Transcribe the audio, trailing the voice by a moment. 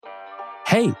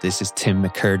Hey, this is Tim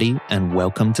McCurdy, and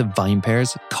welcome to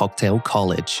VinePair's Cocktail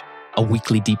College, a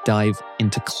weekly deep dive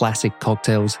into classic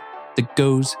cocktails that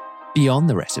goes beyond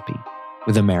the recipe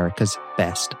with America's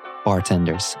best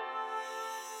bartenders.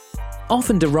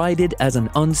 Often derided as an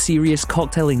unserious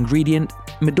cocktail ingredient,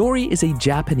 Midori is a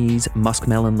Japanese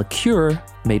muskmelon liqueur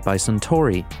made by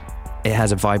Suntory. It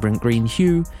has a vibrant green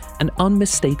hue and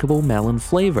unmistakable melon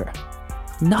flavor.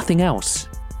 Nothing else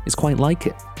is quite like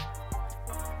it.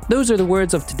 Those are the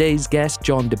words of today's guest,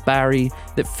 John DeBarry,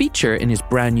 that feature in his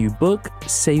brand new book,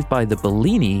 Saved by the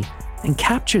Bellini, and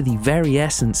capture the very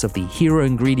essence of the hero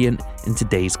ingredient in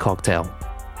today's cocktail,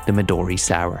 the Midori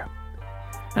Sour.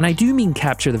 And I do mean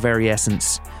capture the very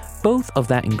essence, both of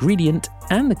that ingredient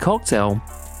and the cocktail,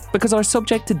 because our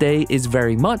subject today is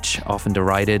very much often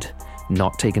derided,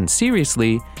 not taken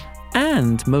seriously,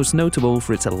 and most notable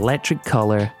for its electric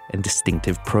color and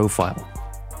distinctive profile.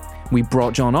 We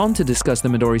brought John on to discuss the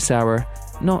Midori Sour,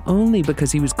 not only because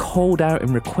he was called out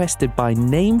and requested by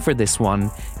name for this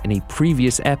one in a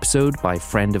previous episode by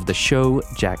friend of the show,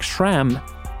 Jack Schramm,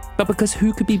 but because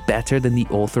who could be better than the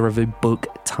author of a book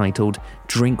titled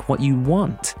Drink What You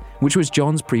Want, which was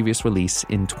John's previous release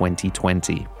in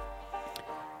 2020.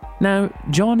 Now,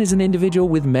 John is an individual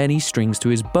with many strings to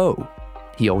his bow.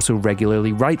 He also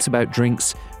regularly writes about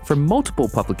drinks for multiple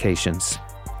publications.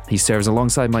 He serves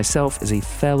alongside myself as a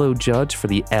fellow judge for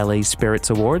the LA Spirits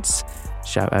Awards.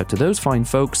 Shout out to those fine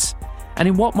folks. And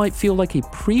in what might feel like a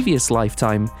previous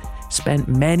lifetime, spent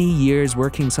many years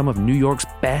working some of New York's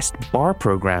best bar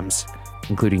programs,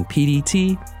 including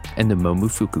PDT and the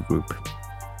Momofuku Group.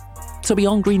 So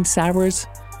beyond green sours,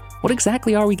 what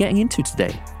exactly are we getting into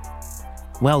today?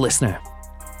 Well, listener,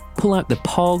 pull out the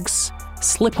pogs,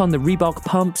 slip on the Reebok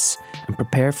pumps, and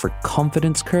prepare for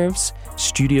confidence curves,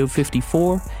 Studio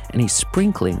 54, and a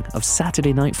sprinkling of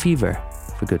Saturday Night Fever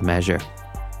for good measure.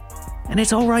 And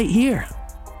it's all right here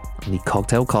on the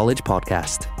Cocktail College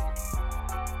podcast.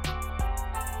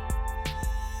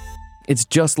 It's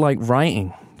just like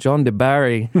writing. John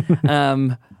DeBarry.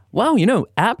 Well, you know,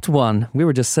 apt one. We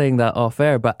were just saying that off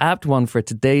air, but apt one for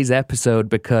today's episode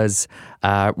because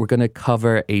we're going to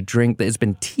cover a drink that has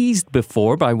been teased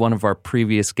before by one of our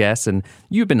previous guests, and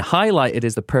you've been highlighted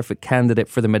as the perfect candidate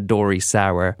for the Midori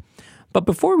Sour. But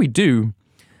before we do,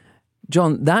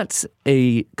 John, that's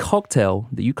a cocktail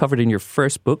that you covered in your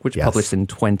first book, which published in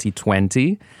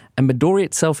 2020. And Midori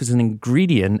itself is an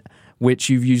ingredient which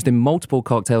you've used in multiple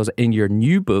cocktails in your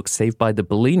new book, Saved by the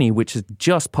Bellini, which is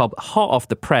just popped hot off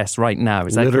the press right now.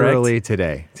 Is that correct? Literally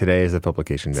today. Today is a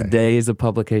publication day. Today is a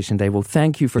publication day. Well,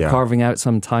 thank you for carving out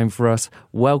some time for us.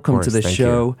 Welcome to the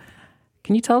show. You.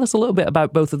 Can you tell us a little bit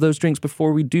about both of those drinks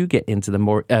before we do get into the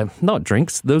more,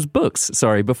 those books,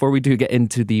 before we do get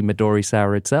into the Midori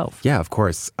Sour itself? Yeah, of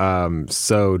course.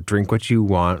 So Drink What You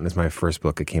Want is my first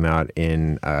book. It came out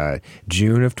in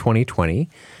June of 2020.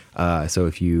 So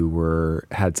if you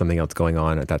had something else going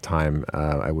on at that time,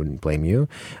 I wouldn't blame you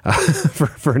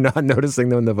for not noticing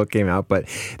when the book came out. But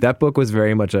that book was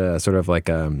very much a sort of like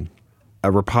a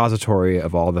repository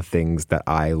of all the things that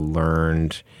I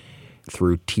learned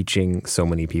through teaching so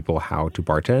many people how to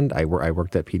bartend. I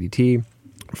worked at PDT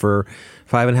for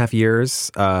 5.5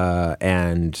 years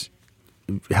and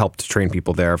helped train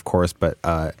people there, of course, but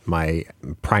my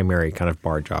primary kind of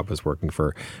bar job was working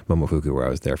for Momofuku, where I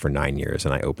was there for 9 years,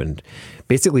 and I opened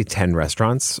basically 10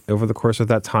 restaurants over the course of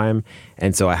that time.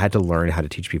 And so I had to learn how to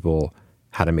teach people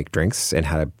how to make drinks and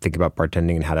how to think about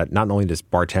bartending and how to not only just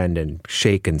bartend and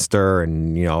shake and stir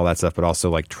and, you know, all that stuff, but also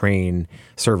like train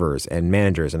servers and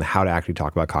managers and how to actually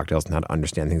talk about cocktails and how to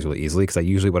understand things really easily. Because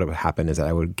usually what would happen is that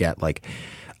I would get like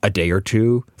a day or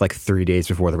two, like 3 days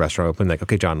before the restaurant opened, like,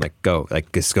 okay, John, like go, like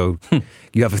just go.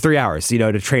 You have 3 hours, you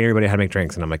know, to train everybody how to make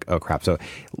drinks. And I'm like, oh crap. So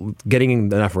getting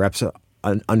enough reps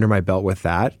under my belt with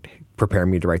that prepared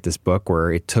me to write this book,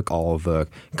 where it took all of the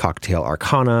cocktail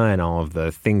arcana and all of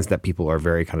the things that people are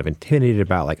very kind of intimidated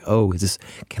about, like, oh,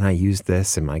 can I use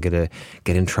this? Am I going to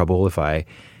get in trouble if I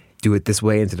do it this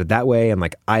way instead of that way? And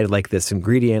like, I like this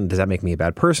ingredient. Does that make me a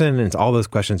bad person? And it's all those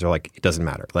questions are like, it doesn't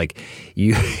matter. Like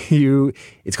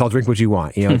it's called Drink What You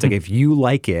Want. You know, it's like, if you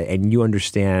like it and you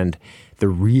understand the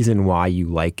reason why you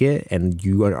like it and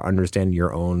you understand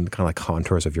your own kind of like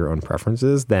contours of your own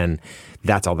preferences, then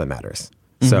that's all that matters.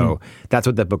 Mm-hmm. So that's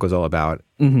what that book was all about.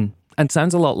 Mm-hmm. And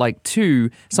sounds a lot like,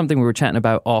 too, something we were chatting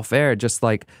about off air, just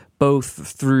like both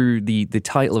through the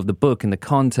title of the book and the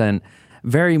content,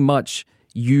 very much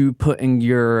you putting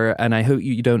your, and I hope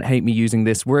you don't hate me using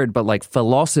this word, but like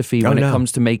philosophy when it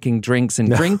comes to making drinks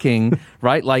and drinking,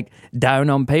 right? Like down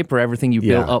on paper, everything you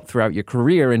built up throughout your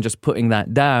career and just putting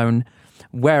that down.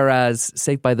 Whereas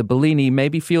Saved by the Bellini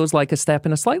maybe feels like a step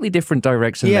in a slightly different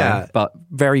direction there, but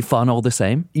very fun all the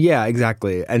same. Yeah,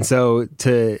 exactly. And so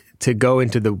to go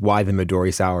into why the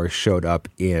Midori Sour showed up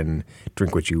in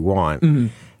Drink What You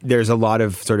Want, there's a lot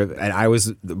of sort of, and I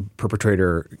was the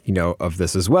perpetrator, of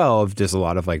this as well, of just a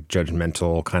lot of like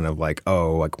judgmental kind of like,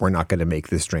 oh, like we're not going to make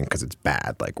this drink because it's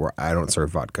bad. Like I don't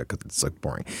serve vodka because it's like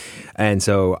boring. And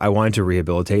so I wanted to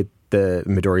rehabilitate the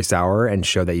Midori Sour and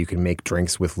show that you can make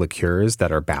drinks with liqueurs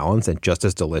that are balanced and just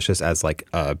as delicious as like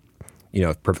a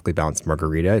perfectly balanced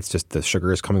margarita. It's just the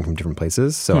sugar is coming from different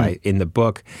places. So in the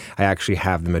book, I actually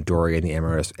have the Midori and the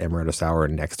Amaretto Sour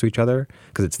next to each other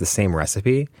because it's the same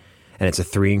recipe and it's a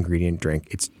 3-ingredient drink.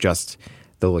 It's just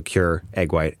the liqueur,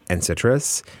 egg white, and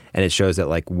citrus. And it shows that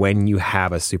like when you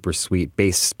have a super sweet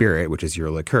base spirit, which is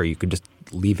your liqueur, you can just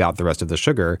leave out the rest of the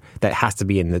sugar that has to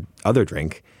be in the other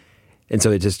drink. And so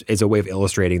it's a way of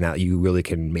illustrating that you really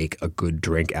can make a good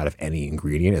drink out of any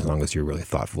ingredient as long as you're really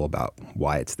thoughtful about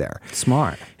why it's there.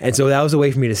 Smart. And so that was a way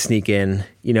for me to sneak in,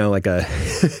 like the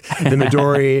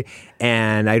Midori.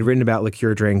 And I'd written about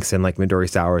liqueur drinks and like Midori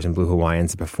Sours and Blue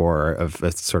Hawaiians before.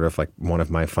 It's sort of like one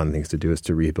of my fun things to do is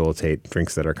to rehabilitate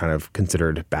drinks that are kind of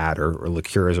considered bad or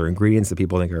liqueurs or ingredients that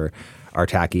people think are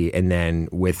tacky. And then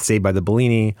with Saved by the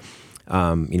Bellini,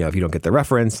 if you don't get the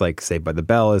reference, like Saved by the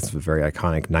Bell is a very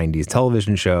iconic 90s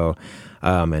television show.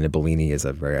 And a Bellini is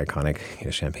a very iconic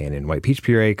champagne and white peach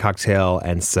puree cocktail.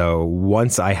 And so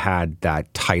once I had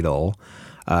that title,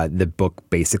 the book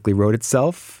basically wrote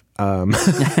itself. And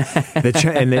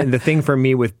the thing for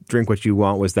me with Drink What You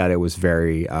Want was that it was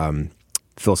very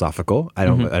philosophical. I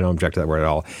don't object to that word at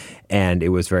all. And it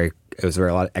was very a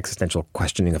lot of existential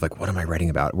questioning of like, what am I writing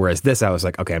about? Whereas this, I was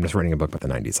like, okay, I'm just writing a book about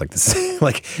the 90s. Like this,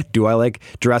 like, do I like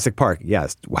Jurassic Park?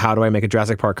 Yes. How do I make a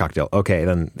Jurassic Park cocktail? Okay,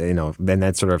 then then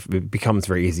that sort of it becomes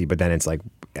very easy. But then it's like,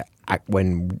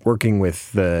 when working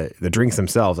with the drinks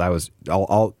themselves, I was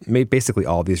basically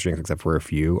all of these drinks except for a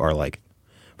few are like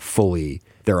fully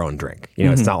their own drink.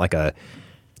 It's not like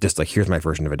just like here's my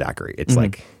version of a daiquiri. It's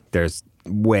like there's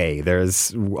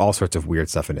all sorts of weird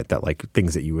stuff in it that like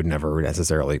things that you would never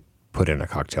necessarily put in a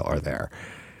cocktail are there.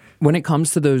 When it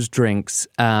comes to those drinks,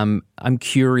 I'm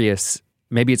curious,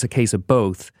 maybe it's a case of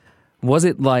both. Was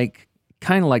it like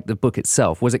kind of like the book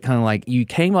itself? Was it kind of like you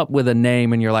came up with a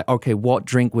name and you're like, okay, what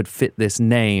drink would fit this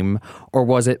name? Or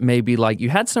was it maybe like you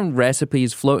had some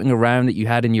recipes floating around that you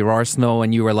had in your arsenal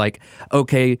and you were like,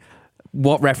 okay,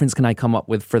 what reference can I come up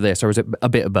with for this? Or was it a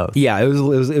bit of both? Yeah, it was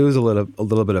a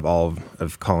little bit of all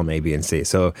of column A, B, and C.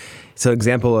 So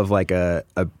example of like a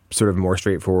sort of more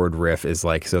straightforward riff is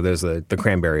like, so there's the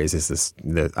Cranberries is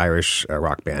the Irish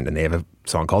rock band, and they have a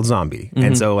song called Zombie.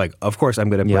 And so like, of course, I'm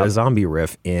going to put a zombie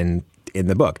riff in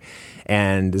the book.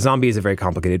 And Zombie is a very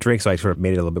complicated drink, so I sort of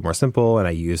made it a little bit more simple, and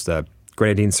I used a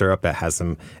grenadine syrup that has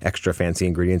some extra fancy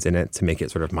ingredients in it to make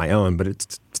it sort of my own, but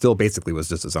it still basically was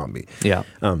just a zombie. Yeah.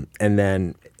 And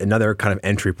then another kind of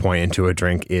entry point into a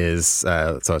drink is, so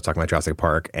I was talking about Jurassic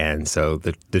Park, and so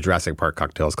the Jurassic Park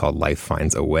cocktail is called Life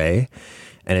Finds a Way.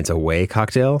 And it's a whey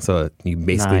cocktail, so you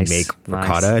basically make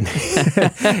ricotta,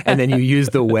 and then you use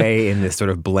the whey in this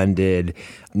sort of blended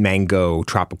mango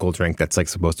tropical drink that's like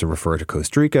supposed to refer to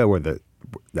Costa Rica, where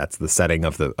that's the setting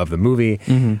of the movie.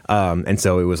 And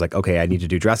so it was like, okay, I need to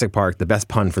do Jurassic Park. The best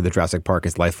pun for the Jurassic Park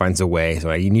is Life Finds a Way.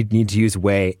 So you need to use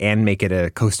whey and make it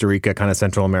a Costa Rica kind of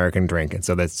Central American drink. And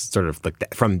so that's sort of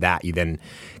like from that, you then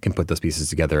can put those pieces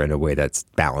together in a way that's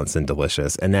balanced and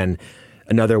delicious. And then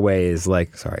another way is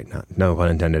like, sorry, no pun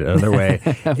intended. Another way,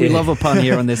 we love a pun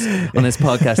here on this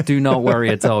podcast. Do not worry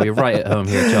at all. You're right at home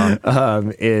here,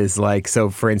 John. Is like, so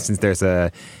for instance, there's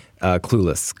a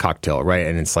Clueless cocktail, right?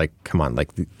 And it's like, come on, like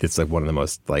it's like one of the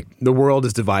most like the world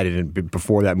is divided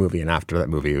before that movie and after that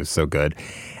movie. It was so good,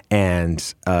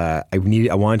 and I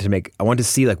wanted to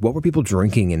see like what were people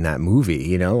drinking in that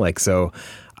movie, like so.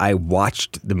 I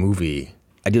watched the movie.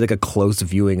 I did like a close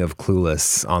viewing of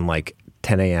Clueless on like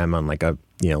 10 a.m. on like a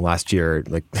last year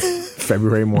like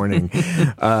February morning,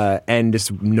 and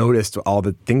just noticed all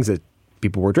the things that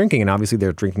people were drinking, and obviously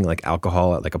they're drinking like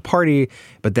alcohol at like a party,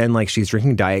 but then like she's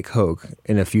drinking Diet Coke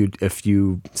in a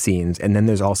few scenes, and then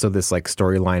there's also this like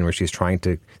storyline where she's trying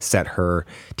to set her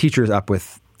teachers up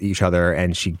with each other,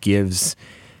 and she gives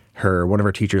one of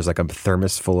her teachers like a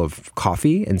thermos full of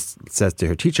coffee and says to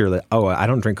her teacher that, oh, I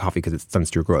don't drink coffee because it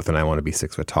stunts your growth and I want to be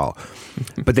 6 foot tall.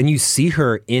 But then you see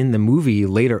her in the movie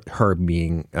later, her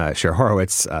being Cher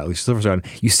Horowitz, Alicia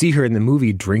Silverstone, you see her in the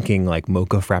movie drinking like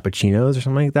mocha frappuccinos or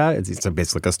something like that. It's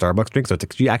basically like a Starbucks drink. So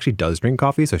she actually does drink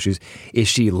coffee. So is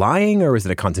she lying, or is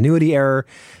it a continuity error?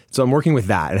 So I'm working with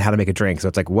that and how to make a drink. So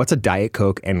it's like, what's a Diet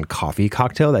Coke and coffee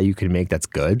cocktail that you can make that's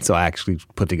good? So I actually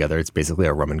put together, it's basically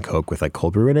a rum and Coke with like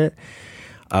cold brew in it.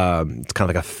 It's kind of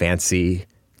like a fancy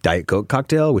Diet Coke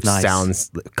cocktail, which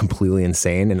sounds completely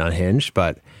insane and unhinged.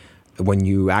 But when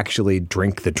you actually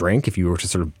drink the drink, if you were to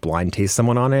sort of blind taste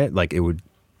someone on it, like it would,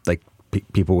 like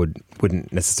people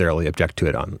wouldn't necessarily object to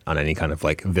it on any kind of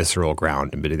like visceral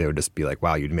ground, but they would just be like,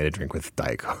 wow, you made a drink with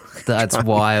Diet Coke. That's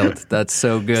wild. That's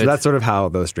so good. So that's sort of how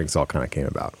those drinks all kind of came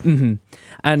about. Mm-hmm.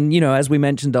 And, as we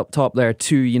mentioned up top there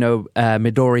too,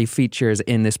 Midori features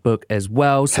in this book as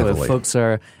well. So Heavily.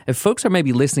 if folks are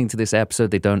maybe listening to this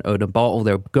episode, they don't own a bottle,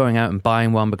 they're going out and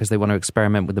buying one because they want to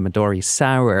experiment with the Midori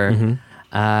Sour,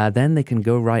 then they can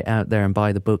go right out there and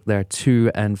buy the book there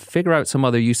too and figure out some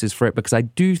other uses for it, because I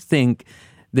do think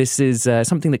this is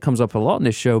something that comes up a lot in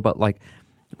this show, but like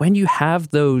when you have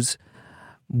those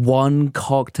one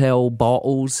cocktail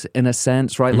bottles in a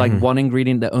sense, right? Like one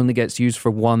ingredient that only gets used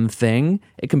for one thing,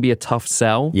 it can be a tough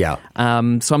sell. Yeah.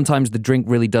 Sometimes the drink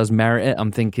really does merit it.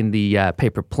 I'm thinking the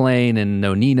Paper Plane and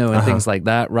No Nino and things like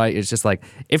that, right? It's just like,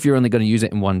 if you're only going to use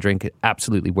it in one drink, it's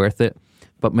absolutely worth it.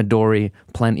 But Midori,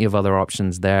 plenty of other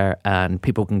options there, and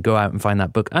people can go out and find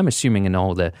that book. I'm assuming in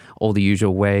all the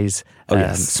usual ways.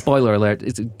 Yes. Spoiler alert: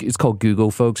 it's called Google,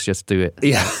 folks. Just do it.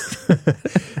 Yeah.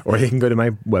 Or you can go to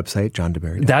my website,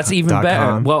 johndebarry.com. That's even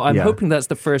better. Well, I'm hoping that's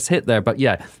the first hit there. But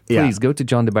yeah, please go to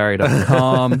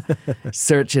johndebarry.com,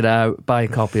 search it out, buy a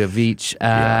copy of each,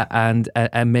 and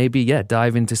maybe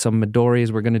dive into some Midori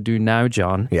as we're going to do now,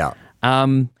 John. Yeah.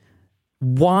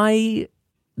 Why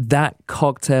that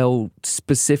cocktail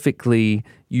specifically?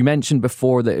 You mentioned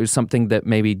before that it was something that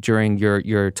maybe during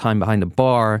your time behind the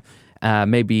bar,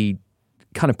 maybe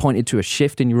kind of pointed to a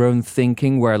shift in your own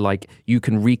thinking where like you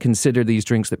can reconsider these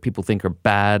drinks that people think are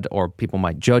bad or people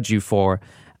might judge you for,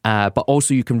 but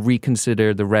also you can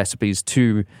reconsider the recipes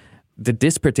too. Did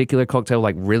this particular cocktail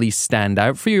like really stand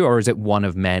out for you, or is it one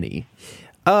of many?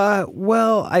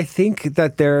 Well, I think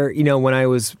that when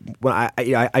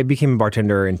I became a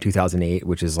bartender in 2008,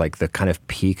 which is like the kind of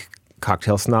peak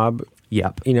cocktail snob.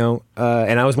 Yeah.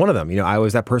 And I was one of them. I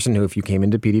was that person who, if you came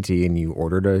into PDT and you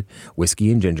ordered a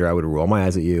whiskey and ginger, I would roll my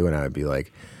eyes at you and I would be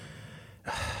like,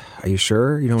 are you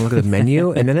sure you don't look at the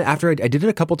menu? And then after I did it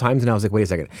a couple times and I was like, wait a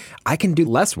second, I can do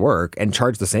less work and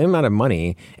charge the same amount of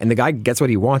money and the guy gets what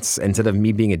he wants instead of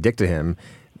me being a dick to him.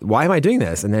 Why am I doing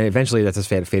this? And then eventually that just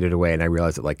faded away. And I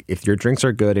realized that like, if your drinks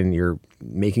are good and you're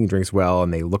making drinks well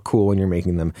and they look cool when you're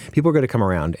making them, people are going to come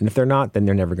around. And if they're not, then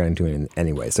they're never going to do it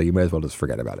anyway. So you might as well just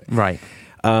forget about it. Right.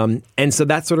 And so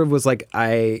that sort of was like,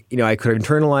 I could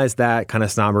internalize that kind of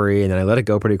snobbery and then I let it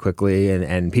go pretty quickly.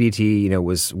 And PDT,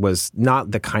 was not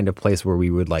the kind of place where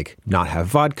we would like not have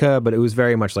vodka, but it was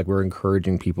very much like we're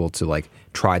encouraging people to like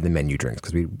try the menu drinks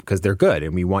because they're good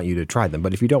and we want you to try them.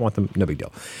 But if you don't want them, no big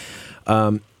deal.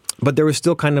 But there was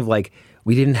still kind of like,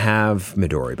 we didn't have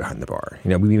Midori behind the bar.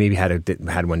 We maybe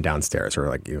had one downstairs, or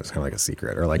like, it was kind of like a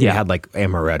secret, or like we had like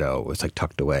Amaretto was like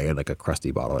tucked away in like a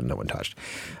crusty bottle and no one touched.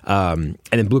 And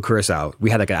then Blue Curacao, we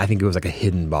had like I think it was like a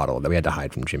hidden bottle that we had to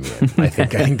hide from Jimmy. I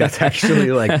think that's actually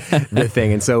like the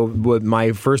thing. And so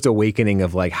my first awakening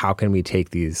of like, how can we take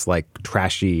these like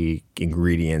trashy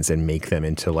ingredients and make them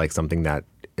into like something that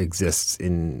exists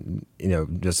in,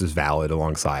 just as valid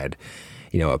alongside,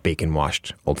 a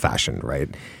bacon-washed old-fashioned, right?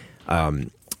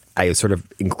 I sort of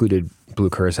included Blue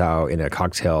Curacao in a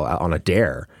cocktail on a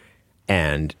dare,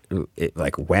 and it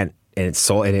like went, and it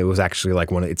sold, and it was actually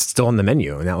like it's still on the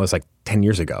menu, and that was like 10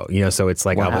 years ago, So it's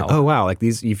like, I'm like, oh wow, like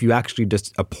these, if you actually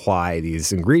just apply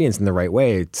these ingredients in the right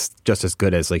way, it's just as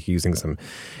good as like using some,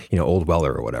 Old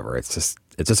Weller or whatever. It's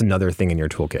just another thing in your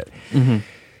toolkit. Mm-hmm.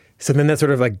 So then that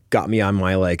sort of like got me on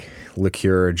my like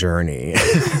liqueur journey,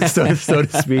 so to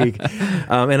speak.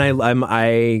 And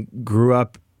I grew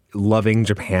up loving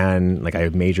Japan. Like I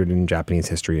majored in Japanese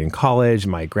history in college.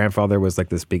 My grandfather was like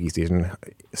this big East Asian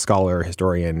scholar,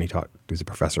 historian. He was a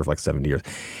professor for like 70 years.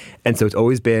 And so it's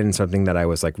always been something that I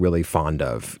was like really fond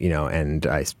of, and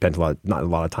I spent not a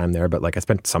lot of time there, but like I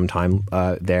spent some time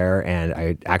there, and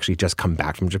I actually just come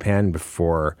back from Japan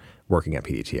before working at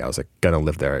PDT. I was like going to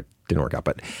live there. It didn't work out.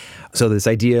 But so this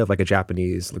idea of like a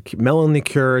Japanese melon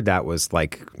liqueur that was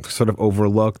like sort of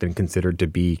overlooked and considered to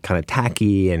be kind of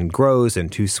tacky and gross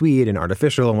and too sweet and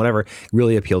artificial and whatever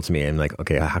really appealed to me. And like,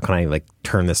 okay, how can I like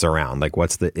turn this around? Like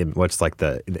what's like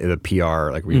the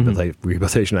PR like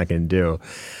rehabilitation I can do?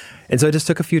 And so I just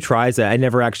took a few tries. I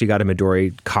never actually got a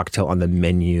Midori cocktail on the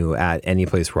menu at any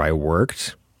place where I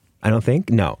worked. I don't think.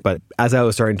 No. But as I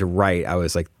was starting to write, I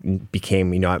was like,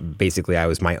 became, basically I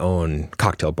was my own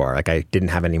cocktail bar. Like I didn't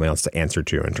have anyone else to answer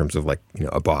to in terms of like,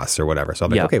 a boss or whatever. So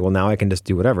I'm like, okay, well now I can just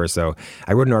do whatever. So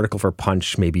I wrote an article for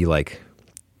Punch maybe like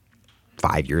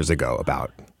 5 years ago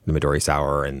about the Midori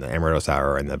Sour and the Amaretto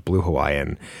Sour and the Blue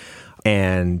Hawaiian.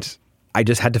 And I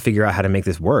just had to figure out how to make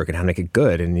this work and how to make it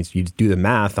good. And you do the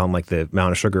math on like the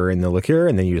amount of sugar in the liqueur,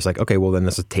 and then you just like, okay, well then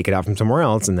let's just take it out from somewhere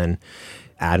else and then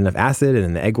add enough acid, and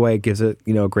then the egg white gives it,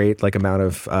 a great like amount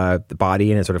of the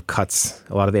body, and it sort of cuts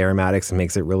a lot of the aromatics and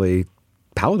makes it really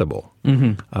palatable.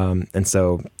 And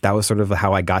so that was sort of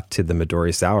how I got to the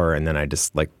Midori Sour. And then I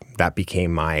just like, that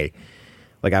became my,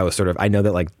 like I was sort of, I know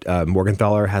that like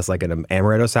Morgenthaler has like an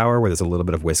Amaretto Sour where there's a little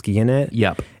bit of whiskey in it.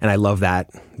 Yep. And I love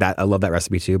that I love that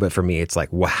recipe too. But for me, it's like,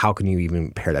 well, how can you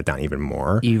even pare that down even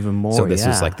more? Even more, So this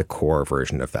is like the core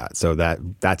version of that. So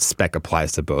that spec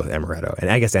applies to both Amaretto and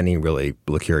I guess any really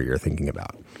liqueur you're thinking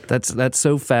about. That's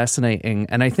so fascinating.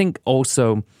 And I think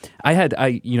also I had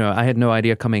no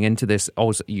idea coming into this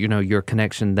also, your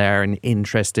connection there and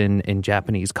interest in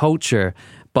Japanese culture.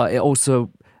 But it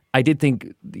also, I did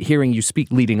think, hearing you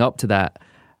speak leading up to that,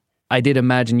 I did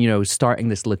imagine, starting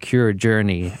this liqueur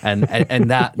journey and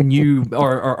that new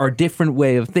or different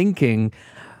way of thinking.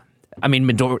 I mean,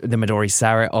 the Midori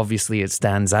Sour, obviously it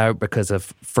stands out because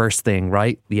of, first thing,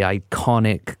 right, the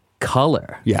iconic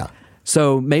color. Yeah.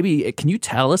 So maybe, can you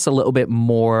tell us a little bit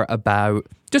more about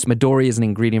just Midori as an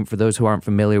ingredient for those who aren't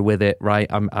familiar with it, right?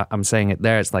 I'm saying it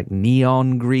there. It's like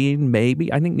neon green,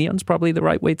 maybe. I think neon's probably the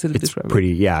right way to describe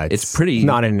it. It's pretty.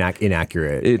 Not an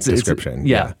inaccurate description.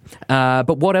 Yeah.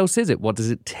 But what else is it? What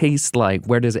does it taste like?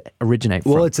 Where does it originate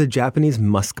from? Well, it's a Japanese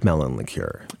muskmelon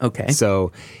liqueur. Okay.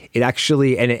 So it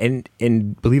actually,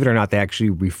 and believe it or not, they actually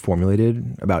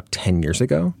reformulated about 10 years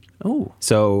ago. Oh.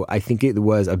 So I think it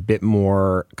was a bit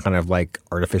more kind of like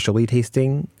artificially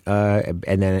tasting.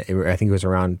 And then I think it was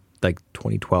around like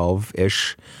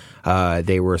 2012-ish.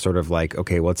 They were sort of like,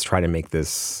 okay, let's try to make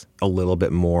this a little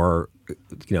bit more,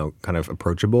 kind of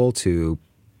approachable to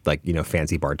like,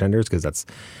 fancy bartenders. Because that's,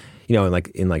 in the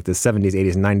 70s,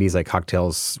 80s, and 90s, like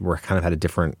cocktails were kind of had a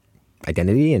different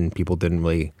identity and people didn't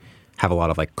really have a lot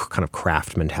of like kind of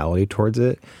craft mentality towards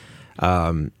it.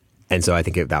 And so I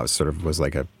think that was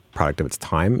like a product of its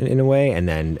time in a way. And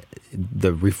then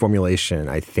the reformulation,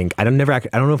 I don't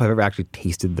know if I've ever actually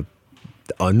tasted the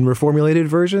unreformulated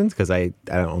versions, because I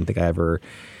don't think I ever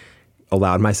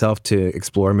allowed myself to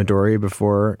explore Midori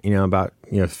before, about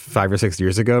 5 or 6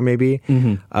 years ago maybe.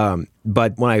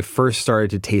 But when I first started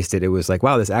to taste it, it was like,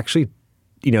 wow, this actually,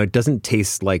 it doesn't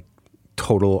taste like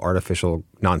total artificial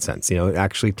nonsense. It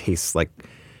actually tastes like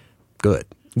good.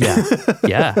 Yeah.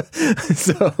 Yeah.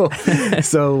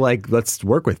 So like, let's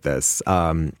work with this.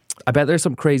 I bet there's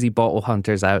some crazy bottle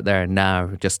hunters out there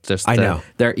now. Just I know.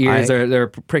 Their ears they're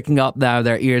pricking up now,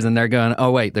 their ears, and they're going,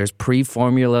 oh wait, there's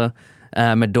pre-formula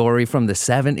Midori from the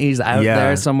 70s out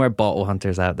there somewhere. Bottle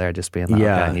hunters out there just being like, okay,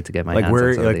 I need to get my hands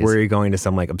on some of these. Where are you going to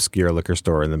some like obscure liquor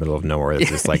store in the middle of nowhere that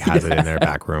just like has it in their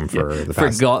back room for the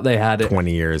past forgot they had it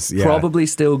 20 years. Yeah. Probably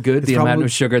still good, the amount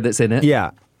of sugar that's in it.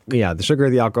 Yeah. Yeah, the sugar,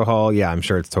 the alcohol, I'm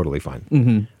sure it's totally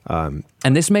fine.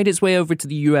 And this made its way over to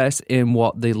the US in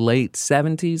the late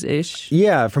 70s-ish?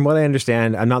 Yeah, from what I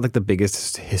understand, I'm not like the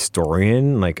biggest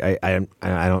historian. Like I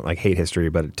don't like hate history,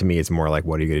 but to me it's more like,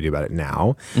 what are you going to do about it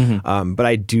now? But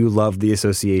I do love the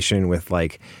association with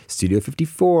like Studio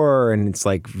 54, and it's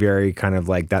like very kind of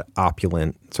like that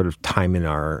opulent sort of time in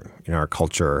our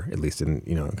culture, at least in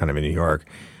kind of in New York,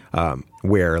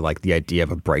 where like the idea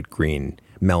of a bright green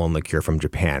melon liqueur from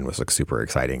Japan was like super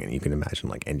exciting, and you can imagine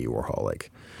like Andy Warhol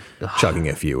like chugging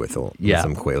a few with some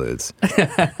Quaaludes.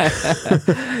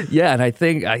 Yeah, and I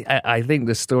think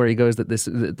the story goes that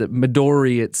the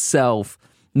Midori itself,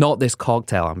 not this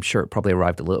cocktail, I'm sure it probably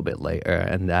arrived a little bit later.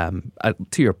 And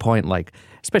to your point, like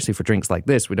especially for drinks like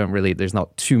this, there's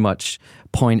not too much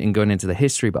point in going into the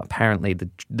history, but apparently the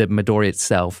Midori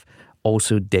itself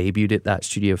also debuted at that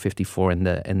Studio 54 in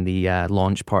the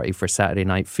launch party for Saturday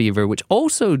Night Fever, which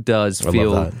also does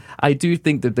feel. I do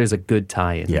think that there's a good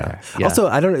tie in there. Yeah. Also,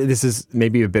 I don't know. This is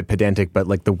maybe a bit pedantic, but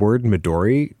like the word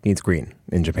Midori means green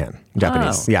in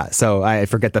Japanese. Oh. Yeah. So I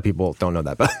forget that people don't know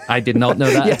that, but I did not know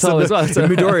that at all as well. So.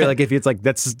 Midori, like if it's like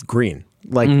that's green.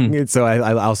 Like so,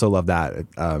 I also love that.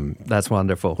 That's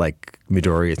wonderful. Like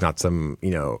Midori is not some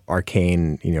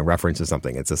arcane reference to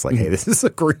something. It's just like, hey, this is a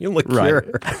green liqueur.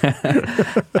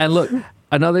 Right. And look,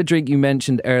 Another drink you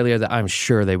mentioned earlier that I'm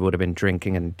sure they would have been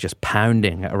drinking and just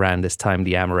pounding around this time,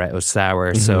 the Amaretto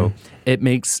Sour. So it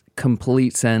makes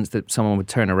complete sense that someone would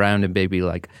turn around and maybe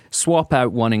like swap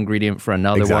out one ingredient for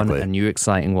another one, a new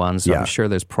exciting one. So I'm sure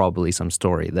there's probably some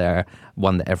story there,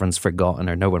 one that everyone's forgotten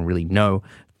or no one really know.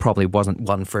 Probably wasn't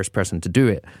one first person to do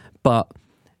it. But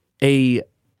a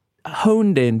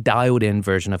honed in, dialed in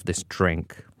version of this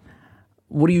drink.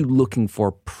 What are you looking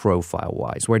for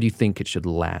profile-wise? Where do you think it should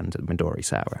land at Midori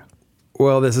Sour?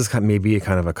 Well, this is maybe a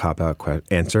kind of a cop-out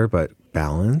answer, but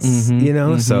balance, you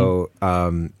know? So,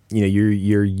 you know,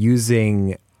 you're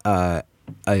using a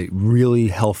really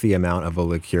healthy amount of a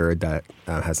liqueur that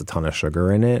has a ton of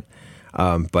sugar in it.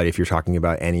 But if you're talking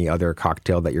about any other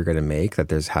cocktail that you're going to make, that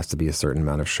has to be a certain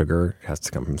amount of sugar, it has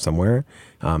to come from somewhere.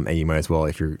 And you might as well,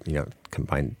 if you're, you know,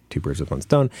 combine two birds with one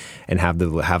stone and have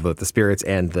the spirits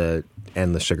and the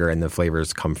sugar and the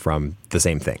flavors come from the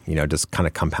same thing, you know, just kind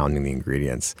of compounding the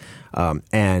ingredients.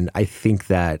 And I think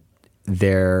that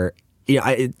I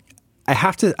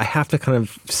have to kind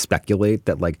of speculate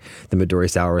that like the Midori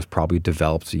Sour was probably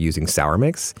developed using sour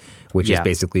mix, which is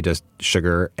basically just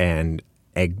sugar and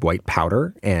egg white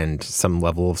powder and some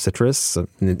level of citrus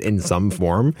in some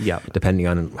form, depending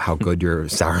on how good your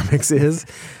sour mix is,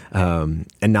 and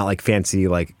not like fancy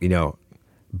like, you know,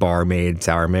 bar made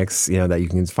sour mix, you know, that you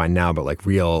can find now, but like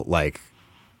real like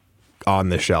on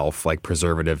the shelf like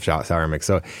preservative sour mix.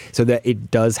 So that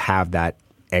it does have that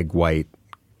egg white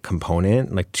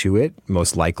component like to it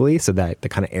most likely, so that the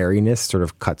kind of airiness sort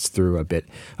of cuts through a bit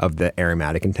of the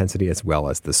aromatic intensity as well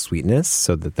as the sweetness,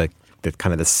 so that the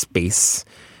kind of the space,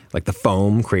 like the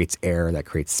foam creates air that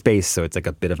creates space, so it's like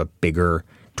a bit of a bigger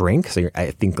drink. So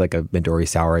I think like a Midori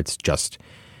Sour, it's just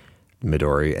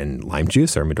Midori and lime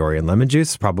juice, or Midori and lemon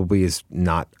juice probably is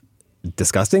not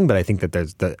disgusting, but I think that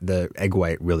there's the egg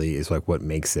white really is like what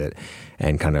makes it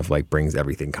and kind of like brings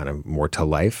everything kind of more to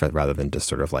life rather than just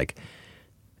sort of like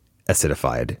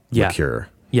acidified liqueur.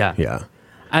 Yeah.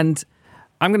 And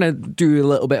I'm going to do a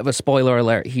little bit of a spoiler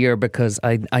alert here because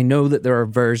I know that there are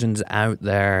versions out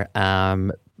there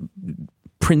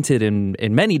printed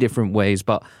in many different ways,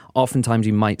 but oftentimes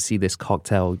you might see this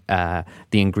cocktail, the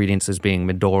ingredients as being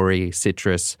Midori,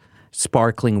 citrus,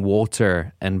 sparkling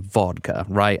water, and vodka,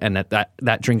 right? And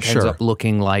that drink ends up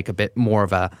looking like a bit more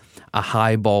of a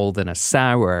highball than a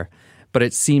sour. But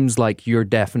it seems like you're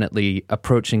definitely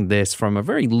approaching this from a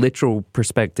very literal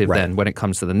perspective then when it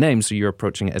comes to the name. So you're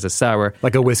approaching it as a sour.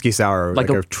 Like a whiskey sour, like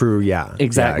a true,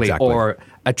 Exactly. Yeah, or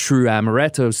a true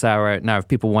Amaretto Sour. Now, if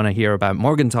people want to hear about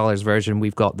Morgenthaler's version,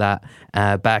 we've got that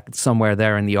back somewhere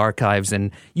there in the archives.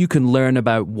 And you can learn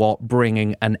about what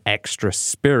bringing an extra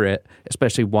spirit,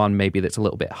 especially one maybe that's a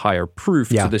little bit higher proof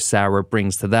to the sour,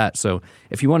 brings to that. So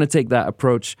if you want to take that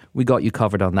approach, we got you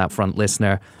covered on that front,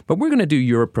 listener. But we're going to do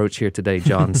your approach here today,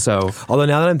 John. So, although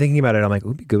now that I'm thinking about it, I'm like, it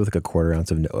would be good with like a quarter ounce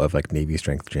of like Navy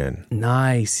strength gin.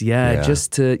 Nice. Yeah.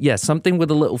 Just to, something with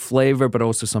a little flavor, but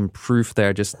also some proof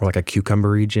there. Just or like a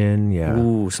cucumber gin. Yeah.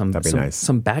 Ooh, that'd be nice.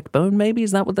 Some backbone maybe?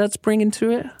 Is that what that's bringing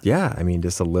to it? Yeah. I mean,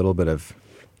 just a little bit of.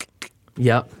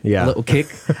 Yeah. A little kick.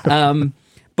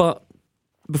 But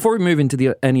before we move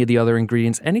into any of the other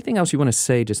ingredients, anything else you want to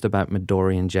say just about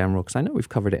Midori in general? Because I know we've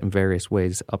covered it in various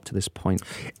ways up to this point.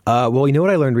 Well, you know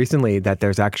what I learned recently? That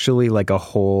there's actually like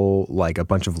a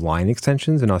bunch of line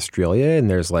extensions in Australia, and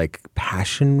there's like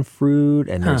passion fruit,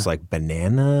 and there's like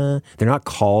banana. They're not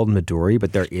called Midori,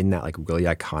 but they're in that like really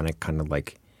iconic kind of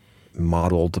like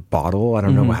modeled bottle. I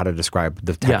don't know how to describe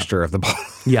the texture of the bottle.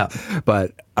 Yeah.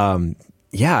 But I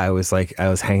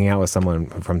was hanging out with someone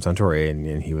from Suntory,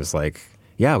 and he was like,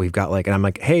 yeah, we've got like, and I'm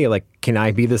like, hey, like, can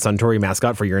I be the Suntory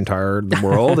mascot for your entire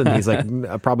world? And he's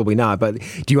like, probably not. But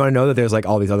do you want to know that there's like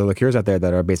all these other liqueurs out there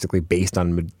that are basically based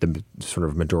on the sort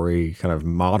of Midori kind of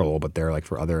model, but they're like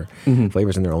for other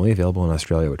flavors, and they're only available in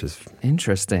Australia, which is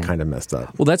interesting, kind of messed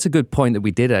up. Well, that's a good point that we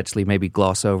did actually maybe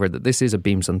gloss over, that this is a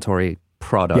Beam Suntory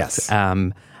product. Yes.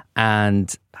 And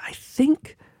I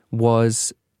think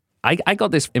I got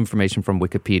this information from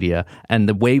Wikipedia, and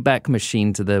the Wayback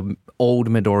Machine to the old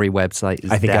Midori website is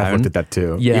I think down. I've looked at that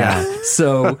too. Yeah.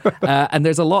 So, and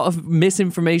there's a lot of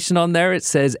misinformation on there. It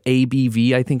says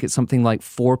ABV. I think it's something like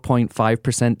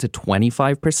 4.5% to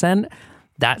 25%.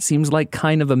 That seems like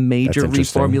kind of a major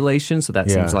reformulation. So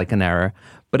that seems like an error.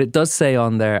 But it does say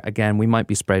on there, again, we might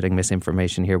be spreading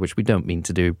misinformation here, which we don't mean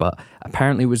to do, but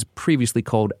apparently it was previously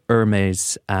called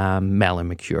Hermes Melon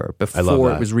Liqueur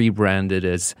before it was rebranded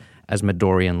as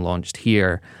Midori and launched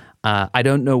here. I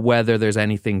don't know whether there's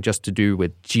anything just to do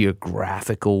with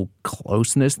geographical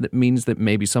closeness that means that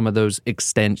maybe some of those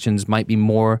extensions might be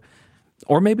more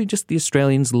Or maybe just the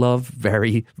Australians love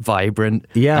very vibrant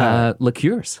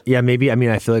liqueurs. Yeah, maybe. I mean,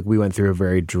 I feel like we went through a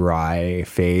very dry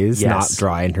phase. Yes. Not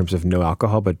dry in terms of no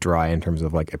alcohol, but dry in terms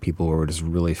of like people who were just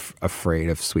really afraid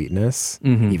of sweetness,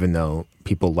 even though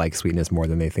people like sweetness more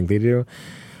than they think they do.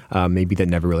 Maybe that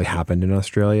never really happened in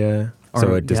Australia.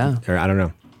 Or I don't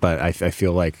know. But I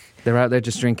feel like they're out there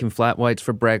just drinking flat whites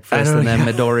for breakfast and then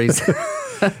Midori's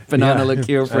banana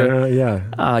liqueur for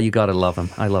you gotta love them.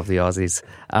 I love the Aussies.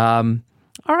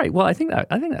 All right, well, I think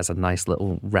that's a nice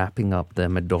little wrapping up the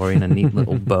Midori in a neat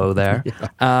little bow there.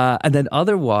 And then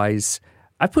otherwise,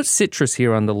 I put citrus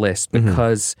here on the list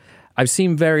because I've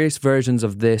seen various versions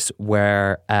of this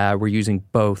where we're using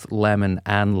both lemon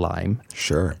and lime.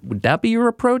 Sure. Would that be your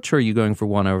approach, or are you going for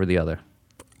one over the other?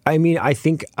 I mean, I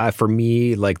think for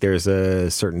me, like there's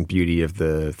a certain beauty of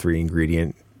the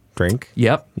 3-ingredient drink.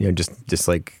 Yep. You know,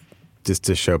 just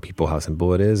to show people how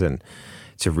simple it is and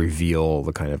to reveal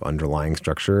the kind of underlying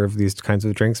structure of these kinds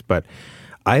of drinks. But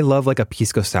I love like a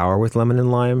pisco sour with lemon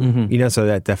and lime, you know, so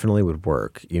that definitely would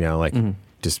work, you know, like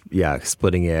just,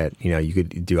 splitting it, you know, you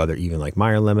could do other, even like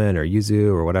Meyer lemon or yuzu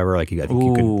or whatever. Like I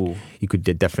think you could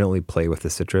definitely play with the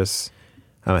citrus.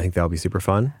 I think that'll be super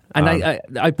fun. And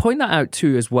I point that out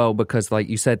too as well because like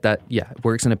you said that, it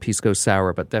works in a pisco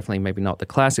sour, but definitely maybe not the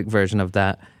classic version of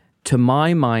that. To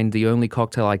my mind, the only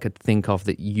cocktail I could think of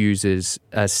that uses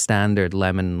a standard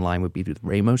lemon and lime would be the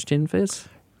Ramos Gin Fizz.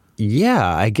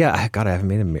 Yeah, God, I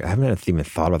haven't even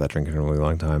thought about that drink in a really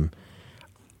long time.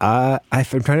 I'm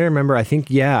trying to remember. I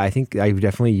think I would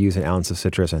definitely use an ounce of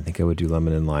citrus. I think I would do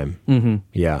lemon and lime. Mm-hmm.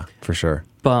 Yeah, for sure.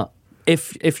 But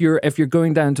if you're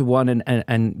going down to one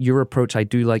and your approach, I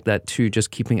do like that too.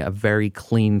 Just keeping it a very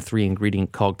clean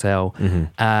 3-ingredient cocktail.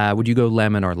 Would you go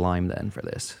lemon or lime then for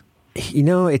this? You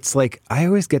know, it's like I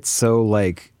always get so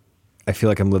like I feel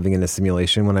like I'm living in a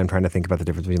simulation when I'm trying to think about the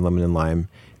difference between lemon and lime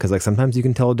because like sometimes you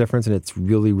can tell a difference and it's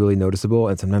really, really noticeable,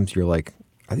 and sometimes you're like,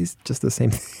 are these just the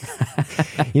same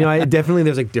thing? You know, definitely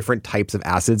there's like different types of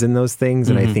acids in those things,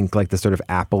 and I think like the sort of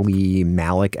appley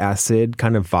malic acid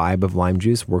kind of vibe of lime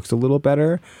juice works a little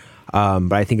better.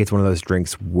 But I think it's one of those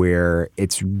drinks where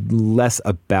it's less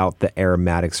about the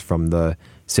aromatics from the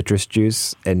citrus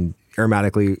juice, and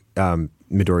aromatically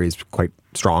Midori is quite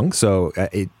strong, so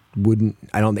I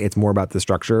don't think it's more about the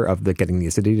structure of getting the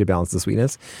acidity to balance the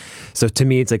sweetness. So to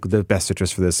me, it's like the best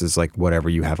citrus for this is like whatever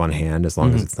you have on hand, as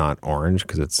long as it's not orange,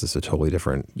 because it's just a totally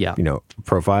different,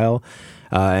 profile.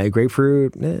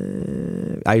 Grapefruit,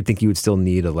 I think you would still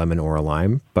need a lemon or a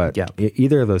lime, but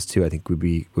either of those two, I think would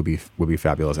be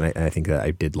fabulous. And I think that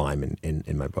I did lime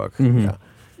in my book.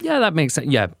 Yeah, that makes sense.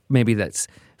 Yeah, maybe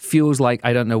feels like,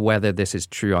 I don't know whether this is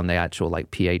true on the actual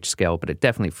like pH scale, but it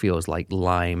definitely feels like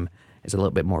lime is a little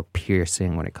bit more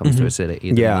piercing when it comes to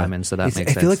acidity than lemon, so that makes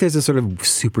sense. I feel like there's a sort of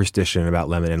superstition about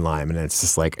lemon and lime, and it's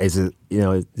just like, has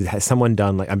someone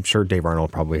done, like, I'm sure Dave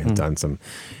Arnold probably has done some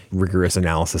rigorous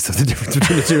analysis of the difference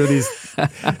between the two of these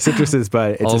citruses,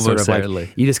 but it's just sort of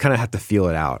like, you just kind of have to feel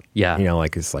it out. Yeah. You know,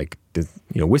 like, it's like,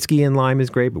 whiskey and lime is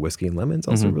great, but whiskey and lemon's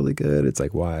also really good. It's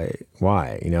like,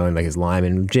 why? You know, and like, is lime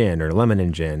and gin or lemon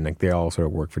and gin, like they all sort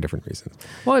of work for different reasons.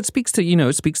 Well, it speaks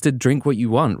to drink what you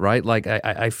want, right? Like,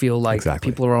 I feel like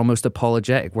people are almost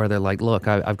apologetic where they're like, look,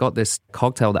 I've got this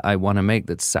cocktail that I want to make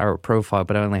that's sour profile,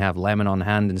 but I only have lemon on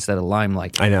hand instead of lime.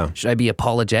 Like, I know. Should I be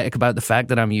apologetic about the fact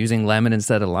that I'm using lemon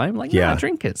instead of lime? Like, yeah,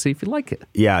 drink it, see if you like it.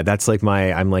 Yeah, that's like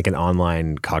I'm like an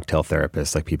online cocktail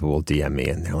therapist. Like, people will DM me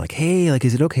and they're like, hey, like,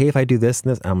 is it okay if I do this and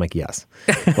this? And I'm like, yes.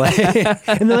 Like,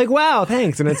 and they're like, wow,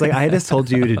 thanks. And it's like, I just told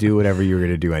you to do whatever you were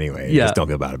going to do anyway. Just don't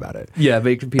feel bad about it. Yeah,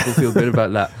 making people feel good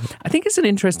about that. I think it's an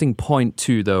interesting point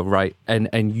too, though, right?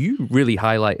 And you really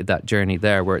highlighted that journey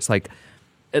there where it's like,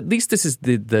 at least this is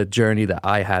the journey that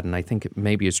I had, and I think it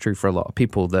maybe is true for a lot of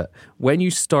people, that when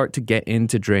you start to get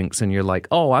into drinks and you're like,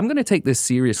 oh, I'm going to take this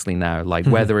seriously now, like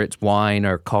whether it's wine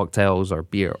or cocktails or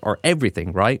beer or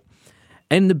everything, right?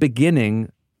 In the beginning,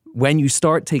 when you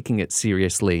start taking it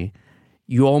seriously,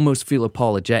 you almost feel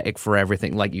apologetic for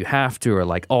everything, like you have to, or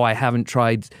like, oh, I haven't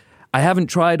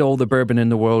tried all the bourbon in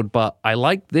the world, but I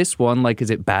like this one. Like, is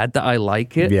it bad that I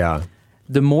like it? Yeah.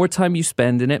 The more time you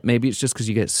spend in it, maybe it's just because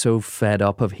you get so fed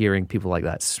up of hearing people like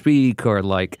that speak,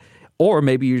 or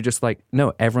maybe you're just like,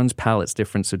 no, everyone's palate's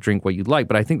different, so drink what you like.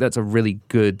 But I think that's a really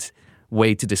good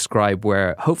way to describe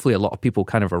where hopefully a lot of people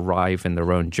kind of arrive in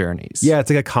their own journeys. Yeah, it's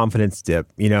like a confidence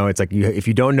dip. You know, it's like if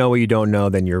you don't know what you don't know,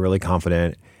 then you're really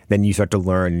confident. Then you start to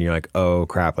learn and you're like, oh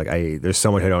crap, like there's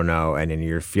so much I don't know, and then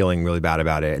you're feeling really bad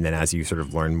about it. And then as you sort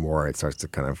of learn more, it starts to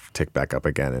kind of tick back up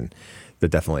again. And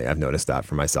definitely, I've noticed that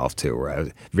for myself too, where I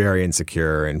was very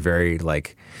insecure and very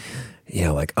like,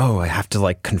 oh, I have to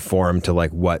like conform to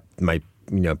like what my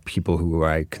people who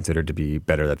I consider to be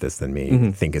better at this than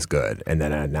me think is good. And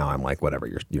then now I'm like, whatever,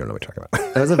 you don't know what you're talking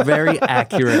about. That was a very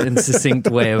accurate and succinct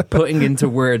way of putting into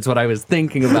words what I was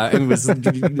thinking about and was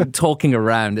talking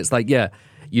around. It's like, yeah,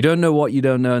 you don't know what you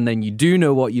don't know, and then you do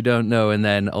know what you don't know, and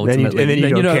then ultimately... then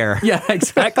you don't care. Yeah,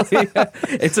 exactly.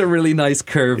 It's a really nice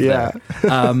curve there.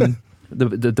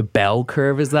 The bell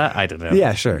curve, is that? I don't know.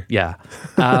 Yeah, sure. Yeah.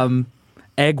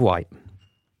 Egg white.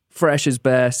 Fresh is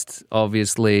best,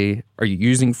 obviously. Are you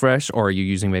using fresh, or are you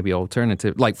using maybe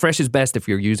alternative? Like, fresh is best if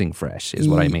you're using fresh, is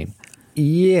what I mean.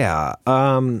 Yeah.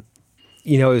 It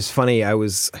was funny. I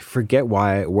forget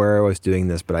where I was doing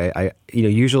this, but I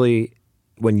usually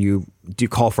when you do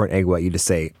call for an egg white, you just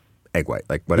say egg white,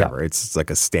 like whatever. Yeah. It's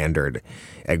like a standard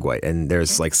egg white. And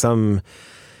there's like some...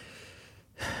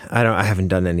 I haven't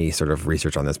done any sort of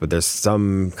research on this, but there's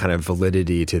some kind of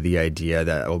validity to the idea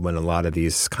that when a lot of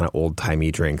these kind of old-timey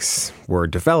drinks were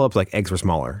developed, like eggs were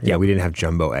smaller. Yeah, we didn't have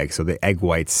jumbo eggs, so the egg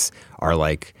whites are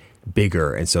like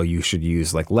bigger, and so you should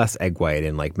use like less egg white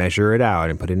and like measure it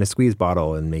out and put it in a squeeze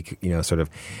bottle and make sort of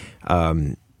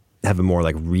have a more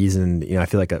like reasoned. I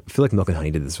feel like Milk and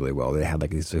Honey did this really well. They had like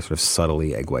these sort of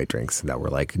subtly egg white drinks that were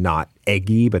like not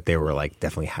eggy, but they were like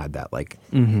definitely had that like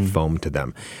foam to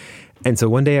them. And so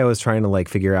one day I was trying to like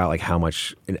figure out like how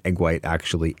much an egg white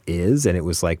actually is, and it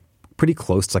was like pretty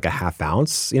close to like a half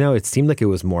ounce. It seemed like it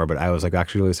was more, but I was like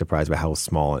actually really surprised by how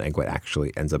small an egg white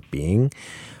actually ends up being.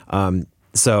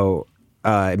 So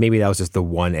maybe that was just the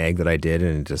one egg that I did,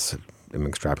 and just I'm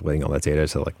extrapolating all that data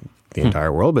to like the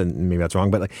entire world, but maybe that's wrong.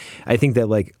 But like I think that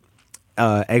like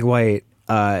egg white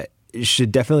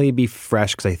should definitely be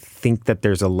fresh, because I think that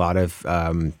there's a lot of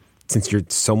since you're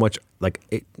so much like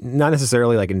not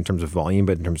necessarily like in terms of volume,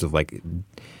 but in terms of like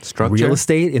structure, real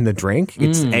estate in the drink,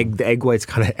 it's the egg white's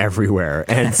kind of everywhere,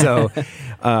 and so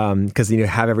because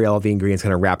have all the ingredients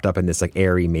kind of wrapped up in this like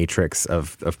airy matrix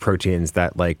of proteins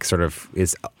that like sort of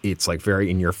it's like very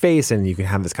in your face, and you can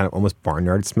have this kind of almost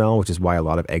barnyard smell, which is why a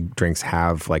lot of egg drinks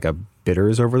have like a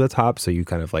bitters over the top, so you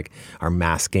kind of like are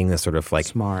masking this sort of like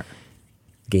smart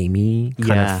gamey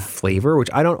kind of flavor, which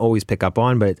I don't always pick up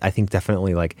on, but I think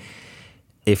definitely like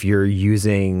if you're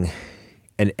using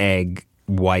an egg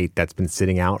white that's been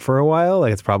sitting out for a while,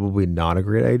 like it's probably not a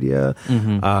great idea.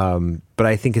 But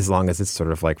I think as long as it's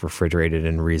sort of like refrigerated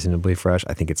and reasonably fresh,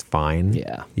 I think it's fine.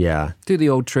 Yeah. Do the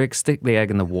old trick, stick the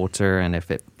egg in the water, and if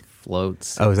it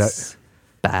floats, it's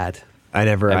bad. I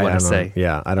want to say.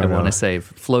 Yeah, I don't know. I want to say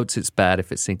if it floats, it's bad.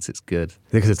 If it sinks, it's good.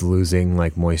 Because it's losing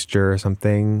like moisture or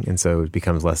something, and so it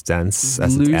becomes less dense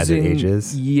as it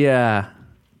ages. Yeah.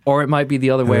 Or it might be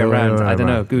the other way around. I don't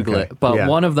know. Google it. But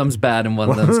one of them's bad and one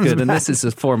of them's good. And this is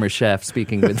a former chef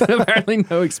speaking with apparently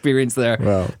no experience there.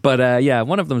 Well. But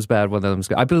one of them's bad, one of them's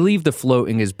good. I believe the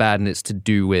floating is bad, and it's to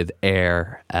do with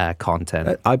air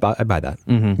content. I buy that.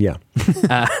 Yeah.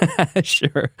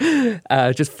 Sure.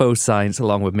 Just faux science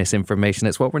along with misinformation.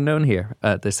 It's what we're known here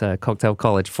at this cocktail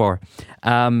college for.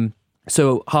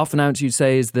 So half an ounce, you'd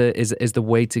say, is the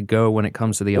way to go when it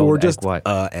comes to the old egg white,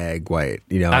 egg white,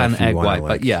 an egg white,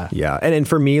 like, but yeah. And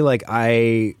for me, like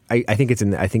I think it's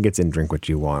in Drink What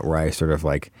You Want, where I sort of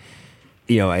like,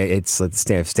 it's like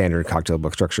standard cocktail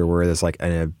book structure where there's like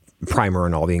a primer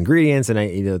and all the ingredients,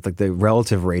 and like the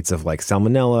relative rates of like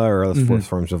salmonella or other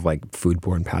forms of like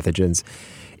foodborne pathogens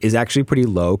is actually pretty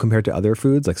low compared to other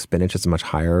foods. Like spinach is much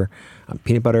higher.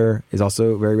 Peanut butter is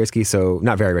also very risky. So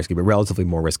not very risky, but relatively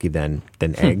more risky than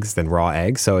eggs, than raw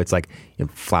eggs. So it's like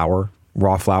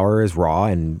raw flour is raw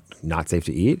and not safe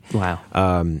to eat. Wow.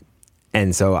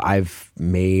 And so I've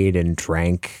made and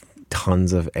drank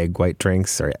tons of egg white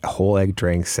drinks or whole egg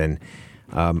drinks, and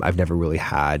I've never really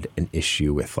had an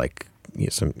issue with like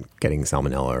some getting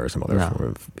salmonella or some other form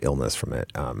of illness from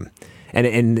it.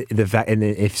 And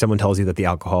if someone tells you that the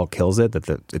alcohol kills it,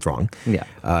 it's wrong. Yeah.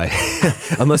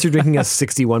 Unless you're drinking a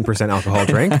 61% alcohol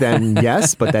drink, then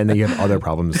yes, but then you have other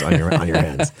problems on your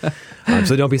hands.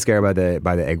 So don't be scared by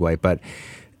the egg white, but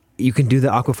you can do the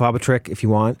aquafaba trick if you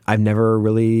want. I've never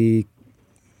really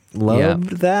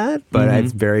loved that, but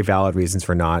it's very valid reasons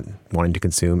for not wanting to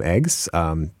consume eggs.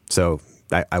 So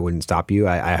I wouldn't stop you.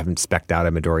 I haven't specced out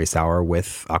a Midori Sour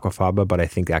with aquafaba, but I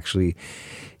think actually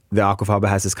the aquafaba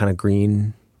has this kind of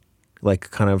green, like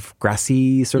kind of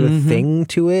grassy sort of thing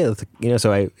to it.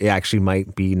 So it actually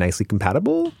might be nicely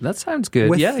compatible. That sounds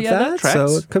good. Yeah, that tracks.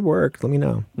 So it could work. Let me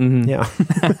know. Yeah.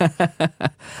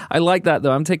 I like that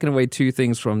though. I'm taking away two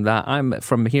things from that. I'm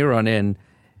from here on in.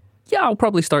 Yeah, I'll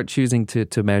probably start choosing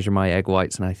to measure my egg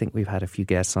whites, and I think we've had a few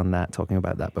guests on that talking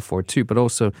about that before too. But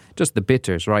also just the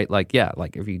bitters, right? Like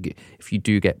if you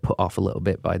do get put off a little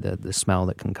bit by the smell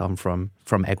that can come from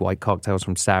egg white cocktails,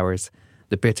 from sours,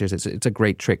 the bitters. It's a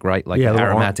great trick, right? Like Yeah,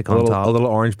 aromatic on top. A little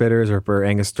orange bitters or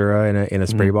Angostura in a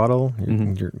spray bottle.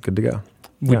 You're good to go.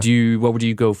 What would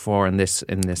you go for in this?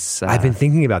 I've been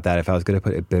thinking about that. If I was going to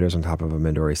put bitters on top of a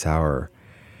Midori Sour,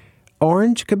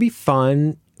 orange could be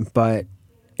fun, but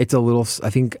it's a little. I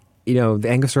think the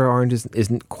Angostura orange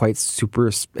isn't quite super.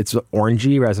 It's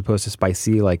orangey as opposed to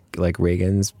spicy like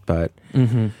Reagan's. But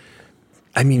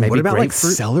I mean, maybe what about like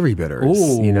grapefruit? Celery bitters?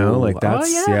 Ooh.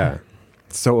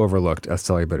 That's so overlooked as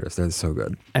celery bitters. They're so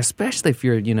good. Especially if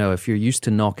you're used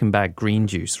to knocking back green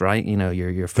juice, right?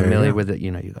 You're familiar with it.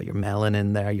 You got your melon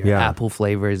in there, your apple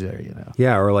flavors, or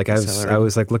Yeah, or like celery. I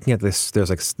was like looking at this. There's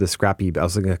like the Scrappy. I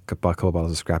was looking at a couple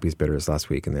bottles of Scrappy's bitters last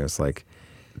week, and there's like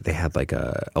they had like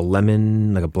a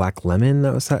lemon, like a black lemon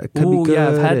that could be good. Yeah,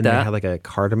 I've had and that. They had like a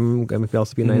cardamom. That would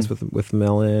also be nice with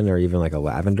melon, or even like a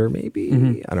lavender,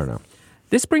 maybe. I don't know.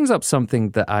 This brings up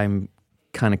something that I'm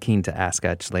kind of keen to ask,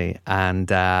 actually,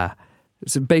 and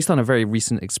it's based on a very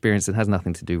recent experience that has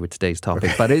nothing to do with today's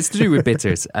topic, but it's to do with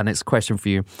bitters, and it's a question for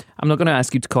you. I'm not going to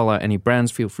ask you to call out any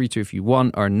brands. Feel free to if you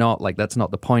want or not. Like, that's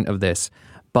not the point of this.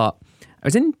 But I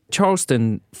was in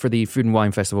Charleston for the Food and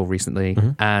Wine Festival recently,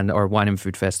 or Wine and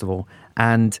Food Festival,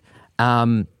 and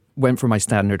went for my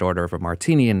standard order of a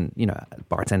martini, and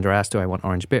bartender asked, "Do I want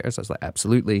orange bitters?" I was like,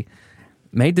 "Absolutely."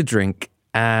 Made the drink,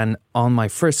 and on my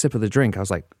first sip of the drink, I was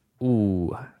like,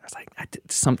 ooh, I was like,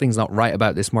 something's not right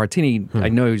about this martini. I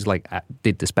know it was like,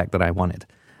 did the spec that I wanted.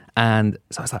 And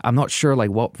so I was like, I'm not sure,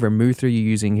 like, what vermouth are you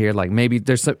using here? Like, maybe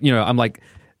there's some, I'm like,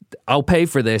 I'll pay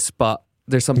for this, but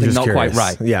there's something not curious.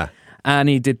 quite right. Yeah. And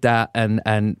he did that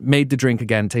and made the drink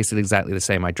again, tasted exactly the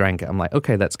same. I drank it. I'm like,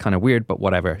 okay, that's kind of weird, but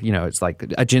whatever. It's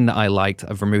like a gin that I liked,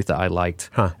 a vermouth that I liked,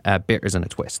 bitters and a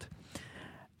twist.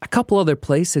 A couple other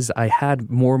places I had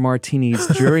more martinis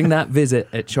during that visit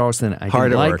at Charleston. I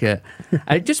didn't like it.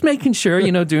 I just making sure,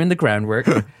 doing the groundwork.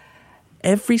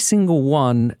 Every single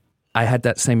one, I had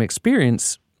that same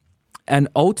experience, and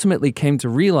ultimately came to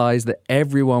realize that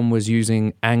everyone was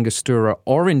using Angostura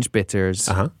orange bitters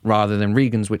rather than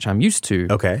Regan's, which I'm used to.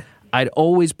 Okay. I'd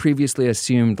always previously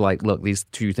assumed, like, look, these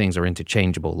two things are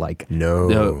interchangeable. Like,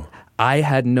 no. I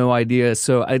had no idea.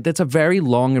 So that's a very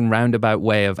long and roundabout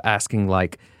way of asking,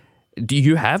 like, do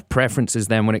you have preferences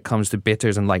then when it comes to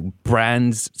bitters, and like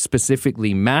brands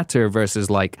specifically matter versus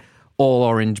like all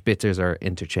orange bitters are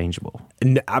interchangeable?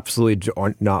 Absolutely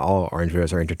not all orange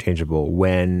bitters are interchangeable.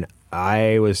 When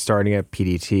I was starting at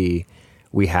PDT,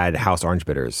 we had house orange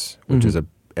bitters, which is a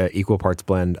equal parts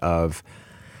blend of,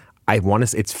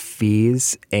 it's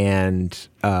Fees and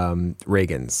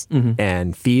Reagan's.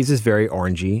 And Fees is very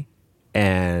orangey,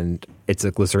 and it's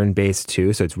a glycerin base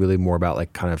too, so it's really more about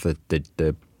like kind of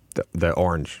the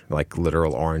orange, like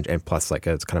literal orange, and plus like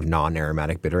it's kind of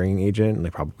non-aromatic bittering agent,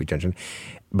 like probably gentian.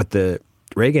 But the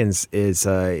Reagan's is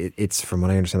it's, from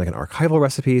what I understand, like an archival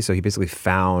recipe. So he basically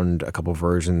found a couple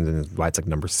versions, and why it's like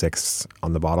number 6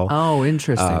 on the bottle. Oh,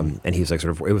 interesting. And he was like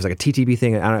it was like a TTB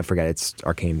thing. I forget, it's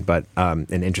arcane, but and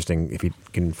interesting if you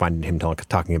can find him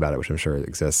talking about it, which I'm sure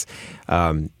exists.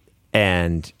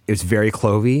 And it was very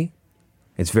clovey.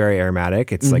 It's very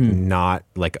aromatic. It's like not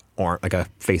like like a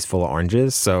face full of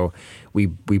oranges. So we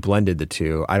blended the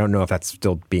two. I don't know if that's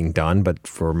still being done, but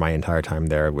for my entire time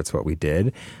there, that's what we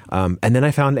did. And then I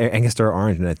found Angostura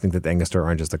orange, and I think that the Angostura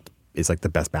orange is like the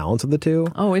best balance of the two.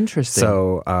 Oh, interesting.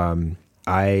 So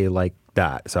I like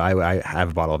that. So I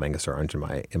have a bottle of Angostura orange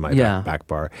in my back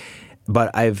bar.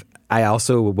 But I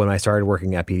also, when I started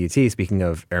working at PDT, speaking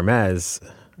of Hermes,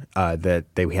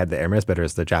 we had the Hermes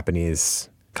bitters, the Japanese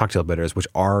cocktail bitters, which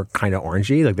are kind of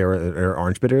orangey, like they're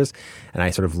orange bitters, and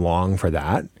I sort of long for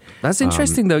that. That's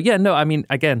interesting, though. Yeah, no, I mean,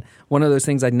 again, one of those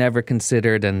things I'd never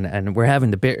considered, and we're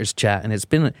having the bitters chat, and it's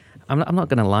been, I'm not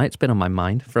going to lie, it's been on my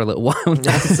mind for a little while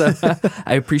now, so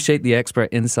I appreciate the expert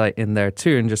insight in there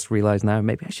too, and just realize now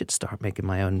maybe I should start making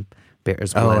my own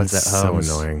bitters blends at home. It's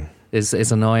so annoying. It's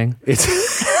annoying. It's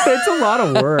a lot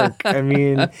of work. I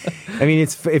mean,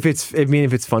 if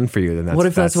it's fun for you, then that's. What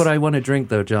if that's what I want to drink,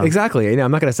 though, John? Exactly.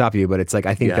 I'm not going to stop you, but it's like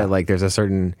I think that like there's a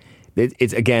certain.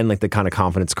 It's again like the kind of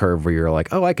confidence curve where you're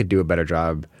like, oh, I could do a better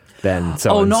job than so.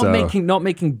 Oh, not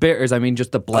making bitters. I mean,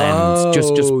 just the blends.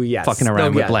 Just yes. fucking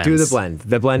around with blends. Do the blend.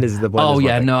 The blend is. Oh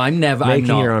yeah, no, I'm never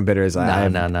making your own bitters.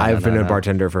 I've been a no.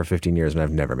 bartender for 15 years, and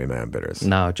I've never made my own bitters.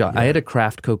 No, John, I had a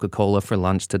craft Coca-Cola for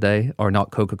lunch today, or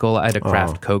not Coca-Cola. I had a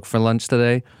craft Coke for lunch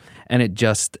today. And it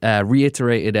just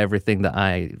reiterated everything that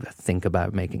I think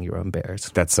about making your own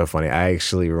bitters. That's so funny. I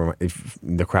actually,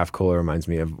 the craft cola reminds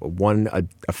me of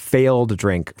a failed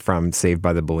drink from Saved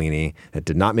by the Bellini that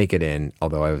did not make it in,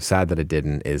 although I was sad that it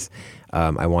didn't, is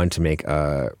I wanted to make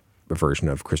a version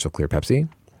of Crystal Clear Pepsi.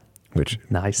 which,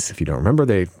 Nice. if you don't remember,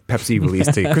 Pepsi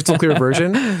released a crystal clear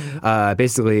version.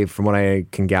 Basically, from what I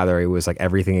can gather, it was like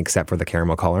everything except for the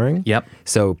caramel coloring. Yep.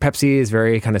 So Pepsi is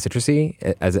very kind of citrusy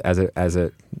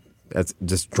as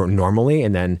just normally,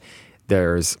 and then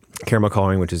there's caramel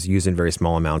coloring, which is used in very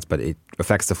small amounts, but it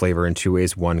affects the flavor in two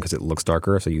ways. One, because it looks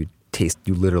darker, so it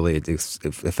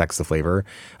affects the flavor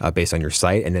based on your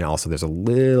sight. And then also there's a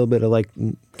little bit of like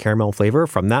caramel flavor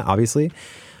from that, obviously.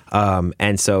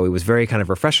 And so it was very kind of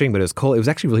refreshing, but it was cold. It was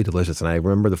actually really delicious. And I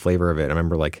remember the flavor of it. I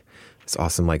remember like this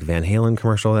awesome like Van Halen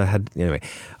commercial that had, anyway.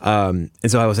 And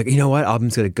so I was like, you know what? I'm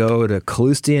just going to go to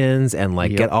Kalustyan's and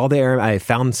like get all the air. I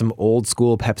found some old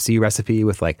school Pepsi recipe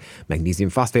with like magnesium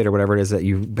phosphate or whatever it is that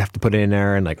you have to put in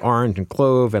there, and like orange and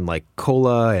clove and like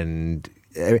cola and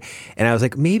I was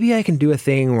like, maybe I can do a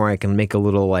thing where I can make a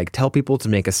little, like, tell people to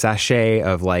make a sachet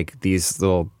of like these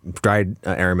little dried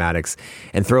aromatics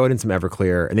and throw it in some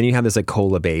Everclear. And then you have this like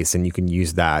cola base and you can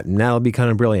use that. And that'll be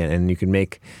kind of brilliant. And you can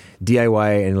make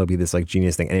DIY and it'll be this like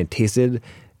genius thing. And it tasted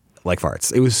like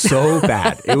farts. It was so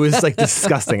bad. It was like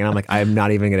disgusting. And I'm like, I'm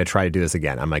not even going to try to do this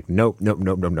again. I'm like, nope.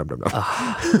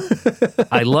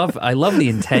 I love the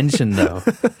intention though.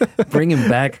 Bringing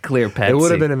back clear Pepsi. It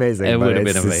would have been amazing. It would have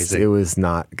been amazing. It was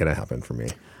not going to happen for me.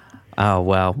 Oh,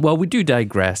 wow. Well, we do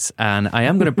digress, and I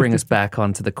am going to bring us back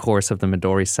onto the course of the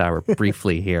Midori Sour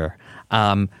briefly here.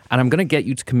 And I'm going to get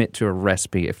you to commit to a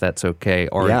recipe, if that's okay.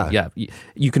 Or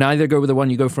you can either go with the one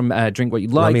you go from drink what you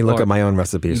like. Let me look at my own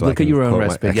recipe. So look at your own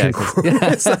recipe.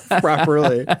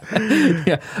 Properly.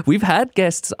 Yeah, we've had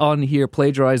guests on here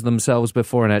plagiarize themselves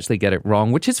before and actually get it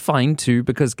wrong, which is fine too,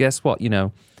 because guess what? You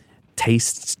know,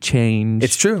 tastes change.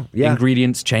 It's true. Yeah,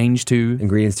 ingredients change too.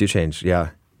 Ingredients do change. Yeah.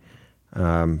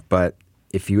 But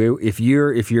if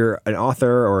you're an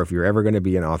author, or if you're ever going to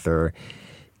be an author,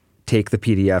 take the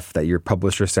PDF that your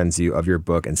publisher sends you of your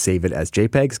book and save it as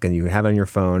JPEGs, and you can have it on your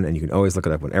phone and you can always look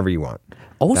it up whenever you want.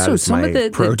 Also, that is some my of the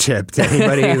pro tip to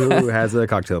anybody who has a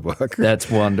cocktail book. That's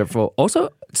wonderful. Also,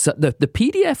 so the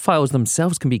PDF files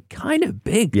themselves can be kind of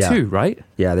big too, right?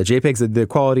 Yeah, the JPEGs, the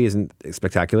quality isn't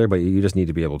spectacular, but you just need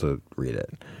to be able to read it.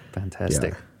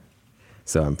 Fantastic. Yeah.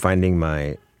 So I'm finding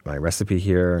my recipe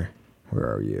here. Where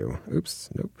are you? Oops,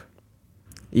 nope.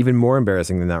 Even more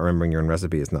embarrassing than not remembering your own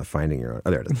recipe is not finding your own.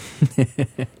 Oh, there it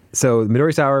is. So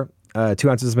Midori Sour, 2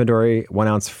 ounces of Midori, 1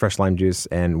 ounce fresh lime juice,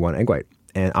 and 1 egg white.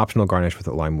 And optional garnish with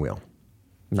a lime wheel.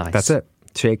 Nice. That's it.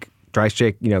 Shake, dry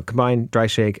shake, combine, dry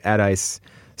shake, add ice,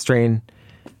 strain.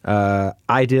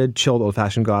 I did chilled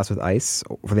old-fashioned glass with ice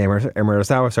for the Amaretto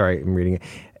Sour. Sorry, I'm reading it.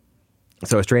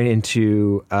 So I strain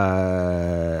into, did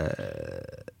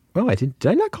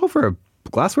I not call for a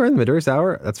glassware in the Midori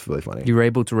Sour? That's really funny. You were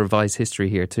able to revise history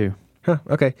here too. Huh,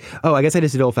 okay. Oh, I guess I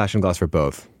just did old-fashioned glass for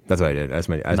both. That's what I did. I just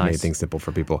Nice. made things simple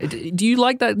for people. Do you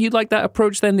like that? You like that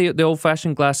approach then? The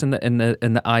old-fashioned glass and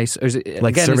the ice, or is it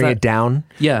Like serving it down?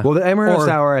 Yeah. Well, the Amaretto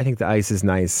Sour, I think the ice is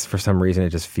nice. For some reason, it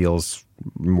just feels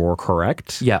more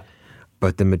correct. Yeah.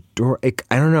 But the Midori,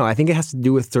 I don't know. I think it has to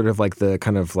do with sort of like the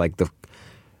kind of like the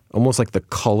almost like the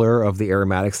color of the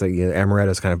aromatics. Like Amaretto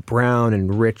is kind of brown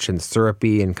and rich and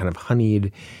syrupy and kind of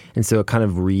honeyed, and so it kind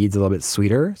of reads a little bit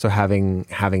sweeter. So having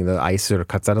the ice sort of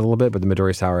cuts that a little bit, but the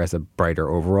Midori Sour has a brighter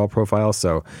overall profile.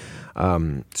 So,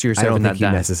 so you're I don't think you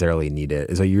down. necessarily need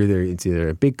it. So it's either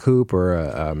a big coupe or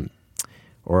an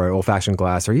old fashioned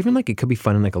glass, or even like it could be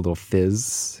fun in like a little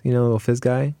fizz, a little fizz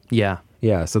guy. Yeah.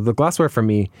 Yeah. So the glassware for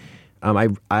me.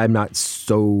 I'm not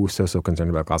so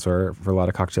concerned about glassware for a lot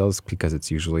of cocktails, because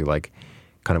it's usually like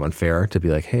kind of unfair to be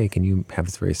like, hey, can you have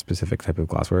this very specific type of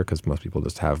glassware? Because most people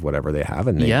just have whatever they have,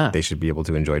 and they should be able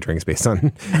to enjoy drinks based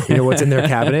on what's in their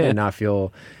cabinet and not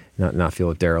feel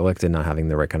derelict and not having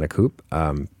the right kind of coupe.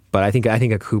 But I think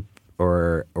a coupe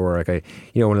or like a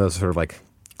one of those sort of like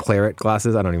claret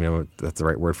glasses. I don't even know if that's the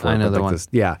right word for it. I know the like one.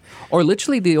 Yeah. Or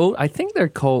literally the old, I think they're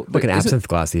called... Like an absinthe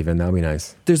glass even. That would be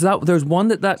nice. There's one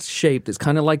that's shaped. It's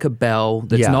kind of like a bell.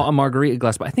 That's not a margarita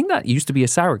glass, but I think that used to be a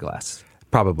sour glass.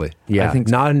 Probably. Yeah. I think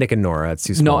not a Nick and Nora. It's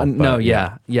too small.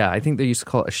 Yeah. I think they used to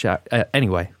call it a shower.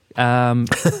 Anyway,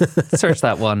 search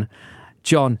that one.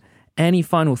 John, any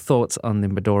final thoughts on the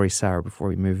Midori Sour before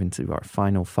we move into our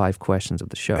final 5 questions of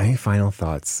the show? Any final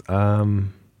thoughts?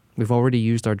 We've already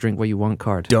used our drink what you want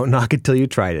card. Don't knock it till you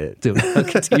tried it. Don't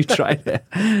knock it till you tried it.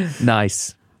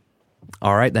 Nice.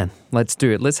 All right then, let's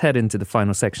do it. Let's head into the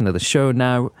final section of the show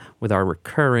now with our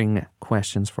recurring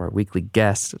questions for our weekly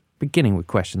guests. Beginning with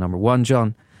question number 1,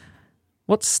 John.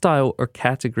 What style or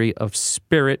category of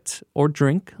spirit or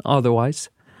drink, otherwise,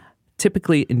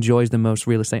 typically enjoys the most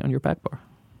real estate on your back bar?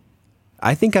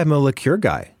 I think I'm a liqueur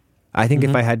guy. I think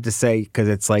if I had to say, because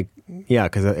it's like, Yeah,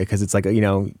 because it's like,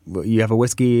 you have a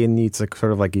whiskey and it's like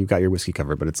sort of like you've got your whiskey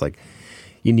covered, but it's like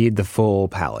you need the full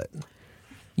palate.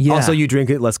 Yeah. Also, you drink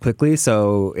it less quickly,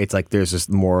 so it's like there's just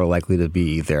more likely to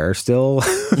be there still.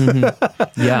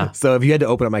 Mm-hmm. Yeah. So if you had to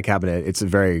open up my cabinet, it's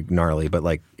very gnarly, but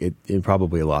like it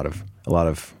probably a lot of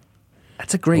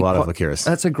That's a great of liqueurs.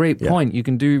 That's a great point. You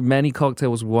can do many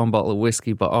cocktails with one bottle of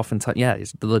whiskey, but oftentimes,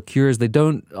 it's the liqueurs, they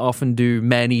don't often do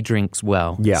many drinks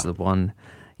well. Yeah. It's the one.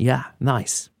 Yeah,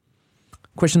 nice.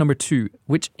 Question number 2.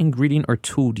 Which ingredient or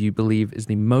tool do you believe is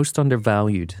the most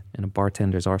undervalued in a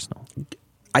bartender's arsenal?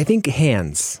 I think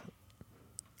hands.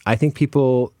 I think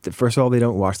people, first of all, they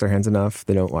don't wash their hands enough.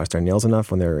 They don't wash their nails enough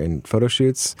when they're in photo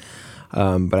shoots.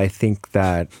 But I think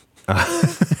that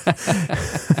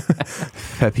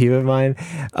pet peeve of mine.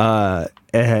 But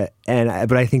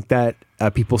I think that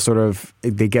people sort of,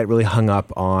 they get really hung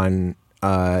up on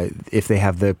if they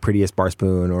have the prettiest bar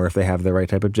spoon, or if they have the right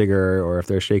type of jigger, or if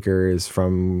their shaker is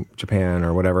from Japan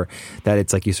or whatever, that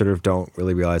it's like you sort of don't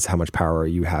really realize how much power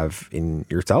you have in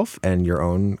yourself and your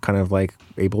own kind of like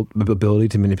ability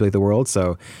to manipulate the world.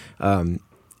 So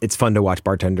it's fun to watch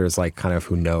bartenders like kind of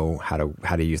who know how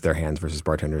to use their hands versus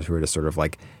bartenders who are just sort of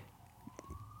like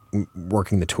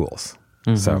working the tools.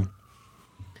 Mm-hmm. So,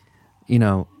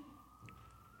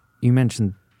 you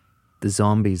mentioned the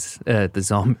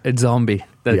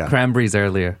cranberries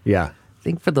earlier. Yeah. I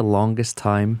think for the longest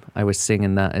time I was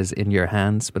singing that as In Your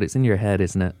Hands, but it's in your head,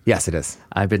 isn't it? Yes, it is.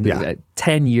 I've been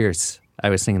 10 years I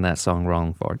was singing that song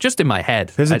wrong for, just in my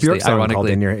head. There's a Björk song called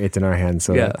It's in Our Hands,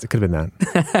 so it could have been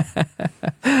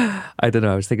that. I don't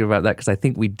know, I was thinking about that because I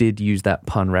think we did use that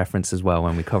pun reference as well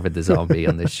when we covered the zombie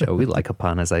on this show. We like a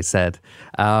pun, as I said.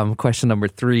 Question number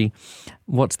 3.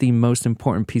 What's the most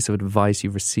important piece of advice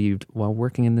you've received while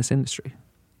working in this industry?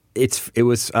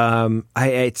 God.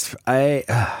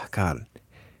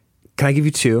 Can I give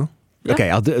you 2? Yeah.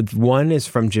 Okay, I'll do. One is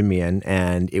from Jim Meehan,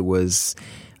 and it was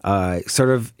sort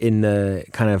of in the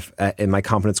kind of in my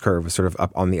confidence curve was sort of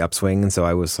up on the upswing, and so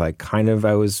I was like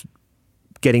I was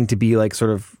getting to be like sort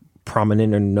of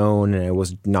prominent and known, and I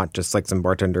was not just like some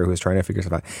bartender who was trying to figure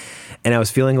stuff out, and I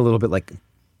was feeling a little bit like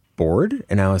bored,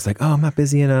 and I was like, oh, I'm not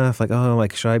busy enough, like, oh,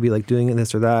 like should I be like doing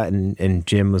this or that? And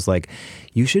Jim was like,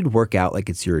 you should work out like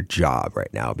it's your job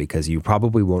right now, because you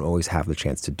probably won't always have the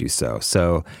chance to do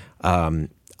so.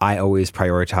 I always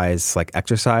prioritize like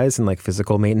exercise and like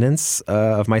physical maintenance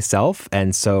of myself.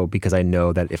 And so because I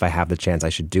know that if I have the chance, I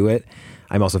should do it.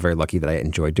 I'm also very lucky that I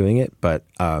enjoy doing it. But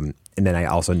and then I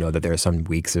also know that there are some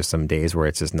weeks or some days where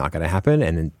it's just not going to happen.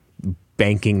 And then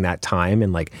banking that time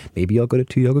and like maybe I'll go to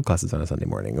 2 yoga classes on a Sunday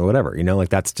morning or whatever, like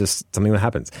that's just something that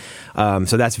happens.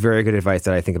 So that's very good advice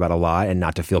that I think about a lot, and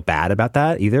not to feel bad about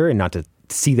that either, and not to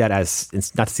see that as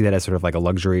sort of like a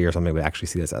luxury or something, but actually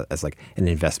see this as like an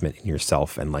investment in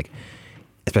yourself. And like,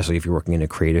 especially if you're working in a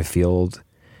creative field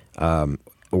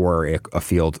or a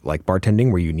field like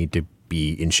bartending where you need to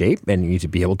be in shape and you need to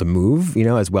be able to move,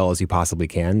 as well as you possibly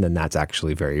can, then that's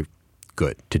actually very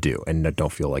good to do, and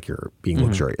don't feel like you're being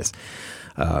luxurious.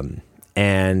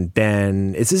 And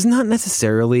then this is not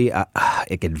necessarily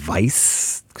like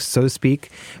advice, so to speak,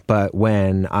 but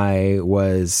when I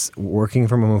was working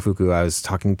for Momofuku, I was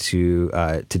talking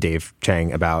to Dave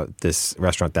Chang about this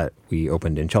restaurant that we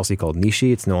opened in Chelsea called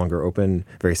Nishi. It's no longer open,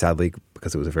 very sadly,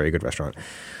 because it was a very good restaurant.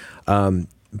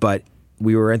 But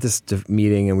we were at this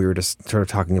meeting and we were just sort of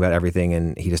talking about everything,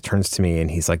 and he just turns to me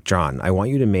and he's like, John, I want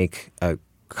you to make a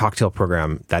cocktail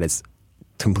program that is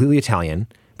completely Italian,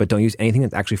 but don't use anything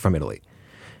that's actually from Italy.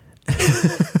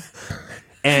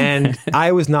 And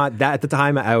I was not that at the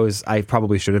time. I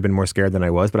probably should have been more scared than I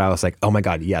was, but I was like, oh my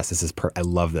God, yes, this is I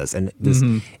love this. And this,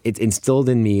 it instilled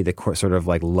in me the sort of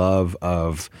like love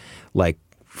of like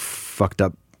fucked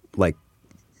up like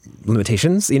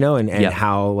limitations, and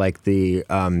how like the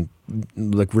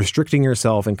like restricting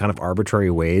yourself in kind of arbitrary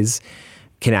ways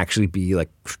can actually be like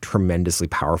tremendously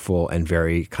powerful and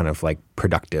very kind of like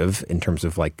productive in terms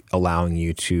of like allowing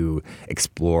you to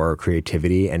explore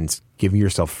creativity and giving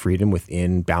yourself freedom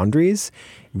within boundaries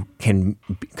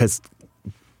because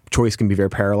choice can be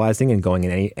very paralyzing, and going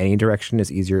in any direction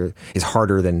is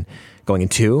harder than going in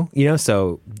 2,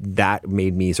 so that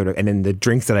made me sort of, and then the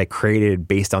drinks that I created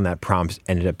based on that prompt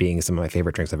ended up being some of my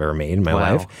favorite drinks I've ever made in my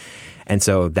life. And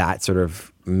so that sort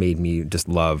of made me just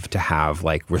love to have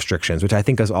like restrictions, which I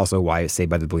think is also why Saved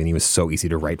by the Bellini was so easy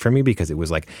to write for me, because it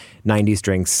was like 90s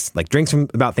drinks, like drinks from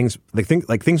about things like things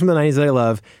from the 90s that I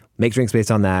love, make drinks based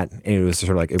on that, and it was sort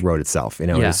of like it wrote itself. It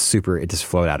was super. It just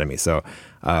flowed out of me. So,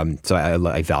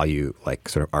 I value like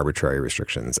sort of arbitrary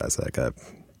restrictions as like a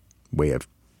way of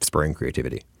spurring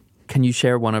creativity. Can you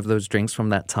share one of those drinks from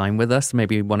that time with us?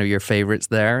 Maybe one of your favorites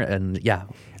there, and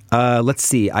Let's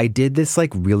see. I did this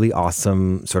like really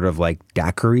awesome sort of like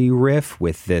daiquiri riff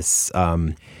with this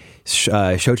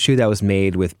shochu that was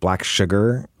made with black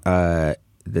sugar. There's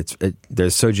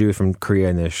soju from Korea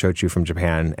and there's shochu from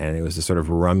Japan, and it was a sort of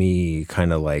rummy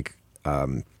kind of like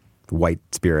white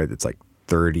spirit that's like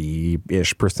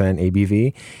 30-ish %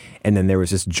 ABV. And then there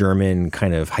was this German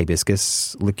kind of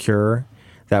hibiscus liqueur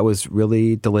that was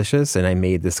really delicious. And I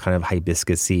made this kind of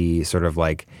hibiscus-y sort of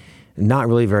like, not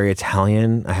really very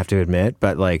Italian, I have to admit,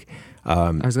 but like...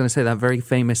 I was going to say that very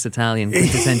famous Italian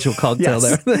quintessential cocktail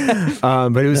there.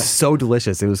 But it was so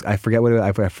delicious. It was, I forget what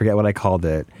I called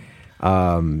it.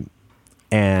 And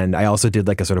I also did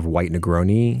like a sort of white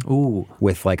Negroni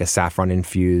with like a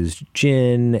saffron-infused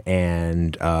gin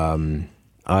and...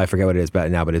 I forget what it is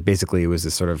now, but it was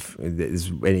this sort of,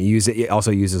 it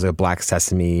also uses a black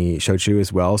sesame shochu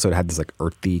as well. So it had this like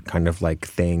earthy kind of like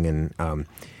thing. And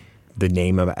the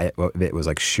name of it was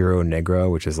like Shiro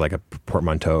Negro, which is like a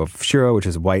portmanteau of Shiro, which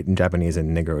is white in Japanese,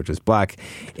 and Negro, which is black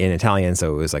in Italian.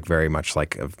 So it was like very much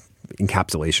like an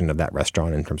encapsulation of that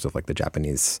restaurant in terms of like the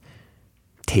Japanese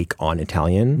take on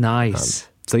Italian. Nice.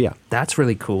 So yeah. That's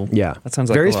really cool. Yeah. That sounds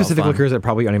like very a lot of specific fun. liqueurs that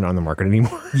probably aren't even on the market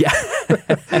anymore. Yeah.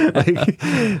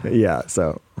 Yeah,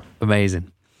 so.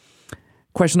 Amazing.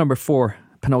 Question number 4,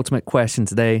 penultimate question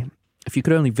today. If you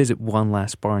could only visit one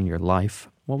last bar in your life,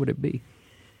 what would it be?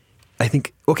 I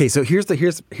think, okay, so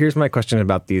here's my question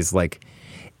about these, like,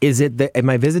 is it that, am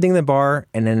I visiting the bar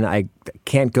and then I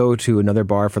can't go to another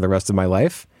bar for the rest of my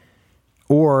life?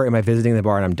 Or am I visiting the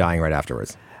bar and I'm dying right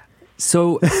afterwards?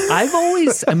 So I've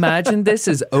always imagined this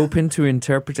as open to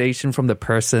interpretation from the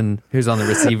person who's on the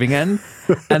receiving end,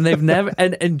 and they've never.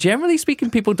 And generally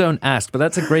speaking, people don't ask, but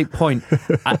that's a great point.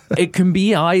 It can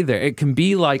be either. It can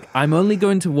be like I'm only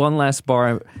going to one last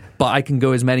bar, but I can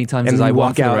go as many times and as I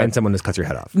walk want. out and someone just cuts your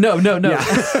head off. No. Yeah.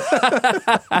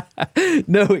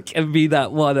 No, it can be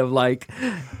that one of like.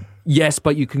 Yes,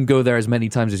 but you can go there as many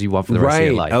times as you want for the rest of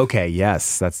your life. Okay.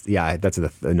 Yes. That's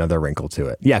another wrinkle to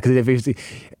it. Yeah. Because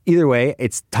either way,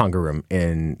 it's Tonga Room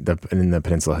in the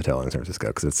Peninsula Hotel in San Francisco,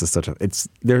 because it's just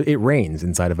it rains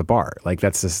inside of a bar. Like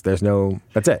that's it.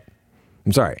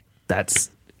 I'm sorry.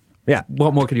 Yeah.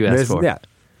 What more could you ask for? Yeah.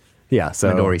 Yeah.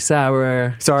 So Midori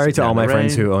Sour. Sorry to all my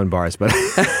friends who own bars, but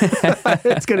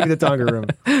it's going to be the Tonga Room.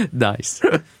 Nice.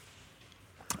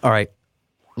 All right.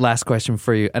 Last question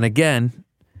for you. And again,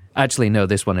 actually, no,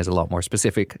 this one is a lot more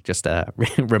specific. Just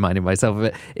reminding myself of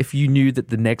it. If you knew that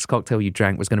the next cocktail you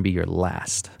drank was going to be your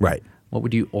last, right? What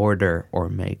would you order or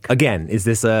make? Again, is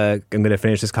this I'm going to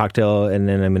finish this cocktail and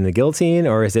then I'm in the guillotine,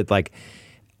 or is it like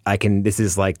this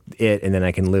is like it and then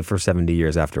I can live for 70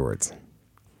 years afterwards?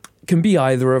 Can be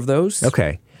either of those.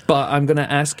 Okay. But I'm going to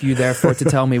ask you, therefore, to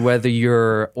tell me whether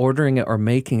you're ordering it or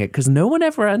making it, because no one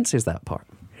ever answers that part.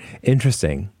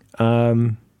 Interesting.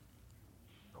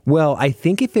 Well, I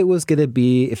think if it was going to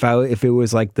be, if it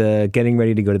was like the getting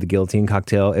ready to go to the guillotine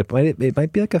cocktail, it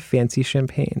might be like a fancy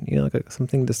champagne, like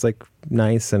something just like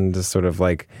nice and just sort of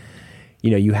like,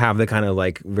 you have the kind of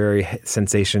like very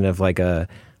sensation of like the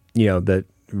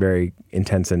very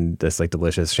intense and just like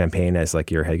delicious champagne as like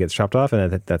your head gets chopped off,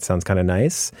 and that sounds kind of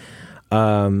nice.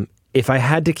 If I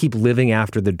had to keep living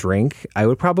after the drink, I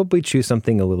would probably choose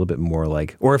something a little bit more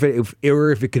like, or if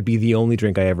it could be the only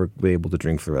drink I ever be able to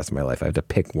drink for the rest of my life, I have to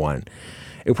pick one.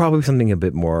 It would probably be something a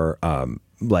bit more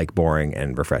like boring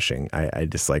and refreshing.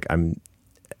 I'm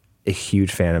a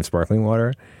huge fan of sparkling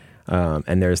water,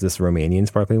 and there's this Romanian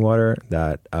sparkling water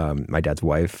that my dad's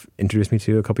wife introduced me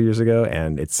to a couple years ago,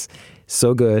 and it's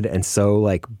so good and so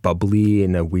like bubbly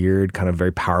in a weird kind of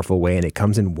very powerful way, and it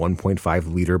comes in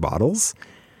 1.5 liter bottles.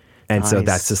 And so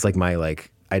that's just like my like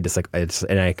I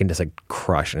can just like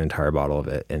crush an entire bottle of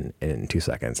it in 2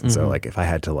 seconds. And so like if I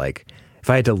had to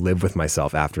live with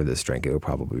myself after this drink, it would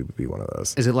probably be one of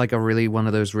those. Is it like one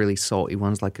of those really salty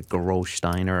ones, like a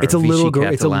Gerolsteiner? It's a little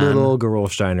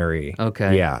Gerolsteiner-y.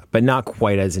 Okay. Yeah, but not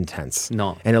quite as intense.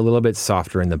 No. And a little bit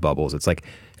softer in the bubbles. It's like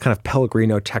kind of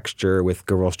Pellegrino texture with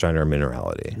Gerolsteiner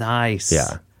minerality. Nice.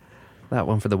 Yeah. That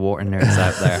one for the water nerds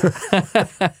out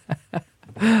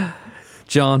there.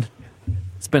 John,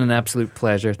 it's been an absolute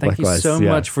pleasure. Thank you so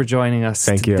much for joining us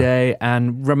today.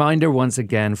 And reminder once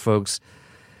again, folks,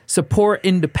 support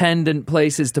independent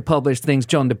places to publish things.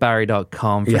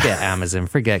 JohnDeBarry.com. Forget Amazon.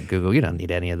 Forget Google. You don't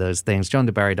need any of those things.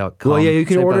 JohnDeBarry.com. Well, yeah, you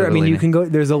can order. I mean, you can go.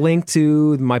 There's a link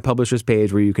to my publisher's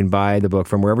page where you can buy the book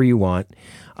from wherever you want.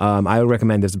 I would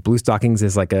recommend. There's Blue Stockings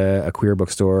is like a queer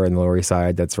bookstore in the Lower East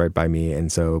Side that's right by me, and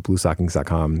so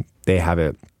BlueStockings.com. They have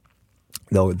it.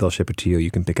 They'll ship it to you.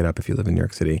 You can pick it up if you live in New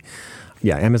York City.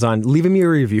 Yeah, Amazon. Leaving me a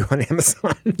review on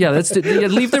Amazon. Yeah,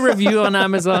 leave the review on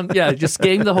Amazon. Yeah, just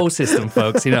game the whole system,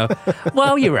 folks.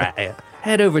 While you're at it,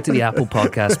 head over to the Apple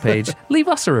Podcast page. Leave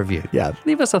us a review. Yeah.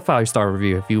 Leave us a 5-star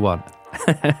review if you want.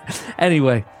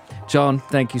 Anyway, John,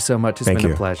 thank you so much. It's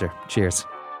been a pleasure. Cheers.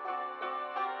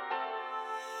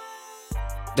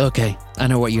 Okay, I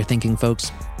know what you're thinking,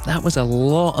 folks. That was a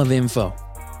lot of info.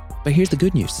 But here's the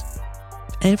good news.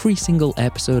 Every single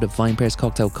episode of VinePair's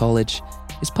Cocktail College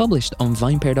is published on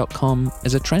vinepair.com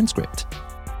as a transcript,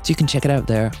 so you can check it out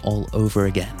there all over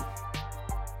again.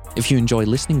 If you enjoy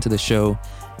listening to the show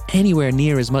anywhere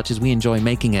near as much as we enjoy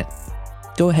making it,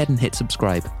 go ahead and hit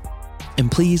subscribe.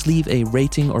 And please leave a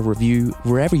rating or review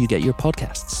wherever you get your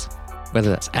podcasts, whether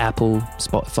that's Apple,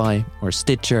 Spotify, or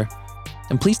Stitcher.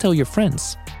 And please tell your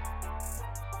friends.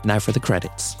 Now for the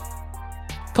credits.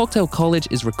 Cocktail College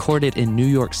is recorded in New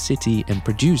York City and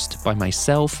produced by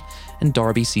myself and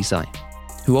Darby Seaside,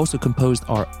 who also composed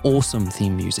our awesome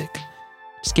theme music.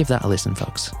 Just give that a listen,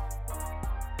 folks.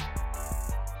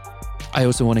 I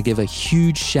also want to give a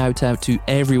huge shout out to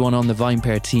everyone on the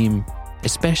VinePair team,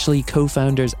 especially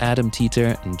co-founders Adam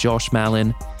Teeter and Josh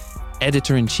Malin,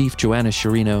 editor-in-chief Joanna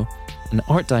Sherino, and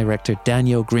art director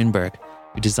Daniel Grinberg,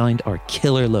 who designed our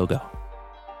killer logo.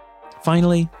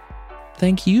 Finally,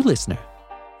 thank you, listener,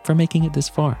 for making it this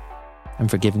far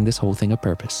and for giving this whole thing a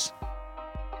purpose.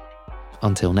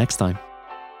 Until next time.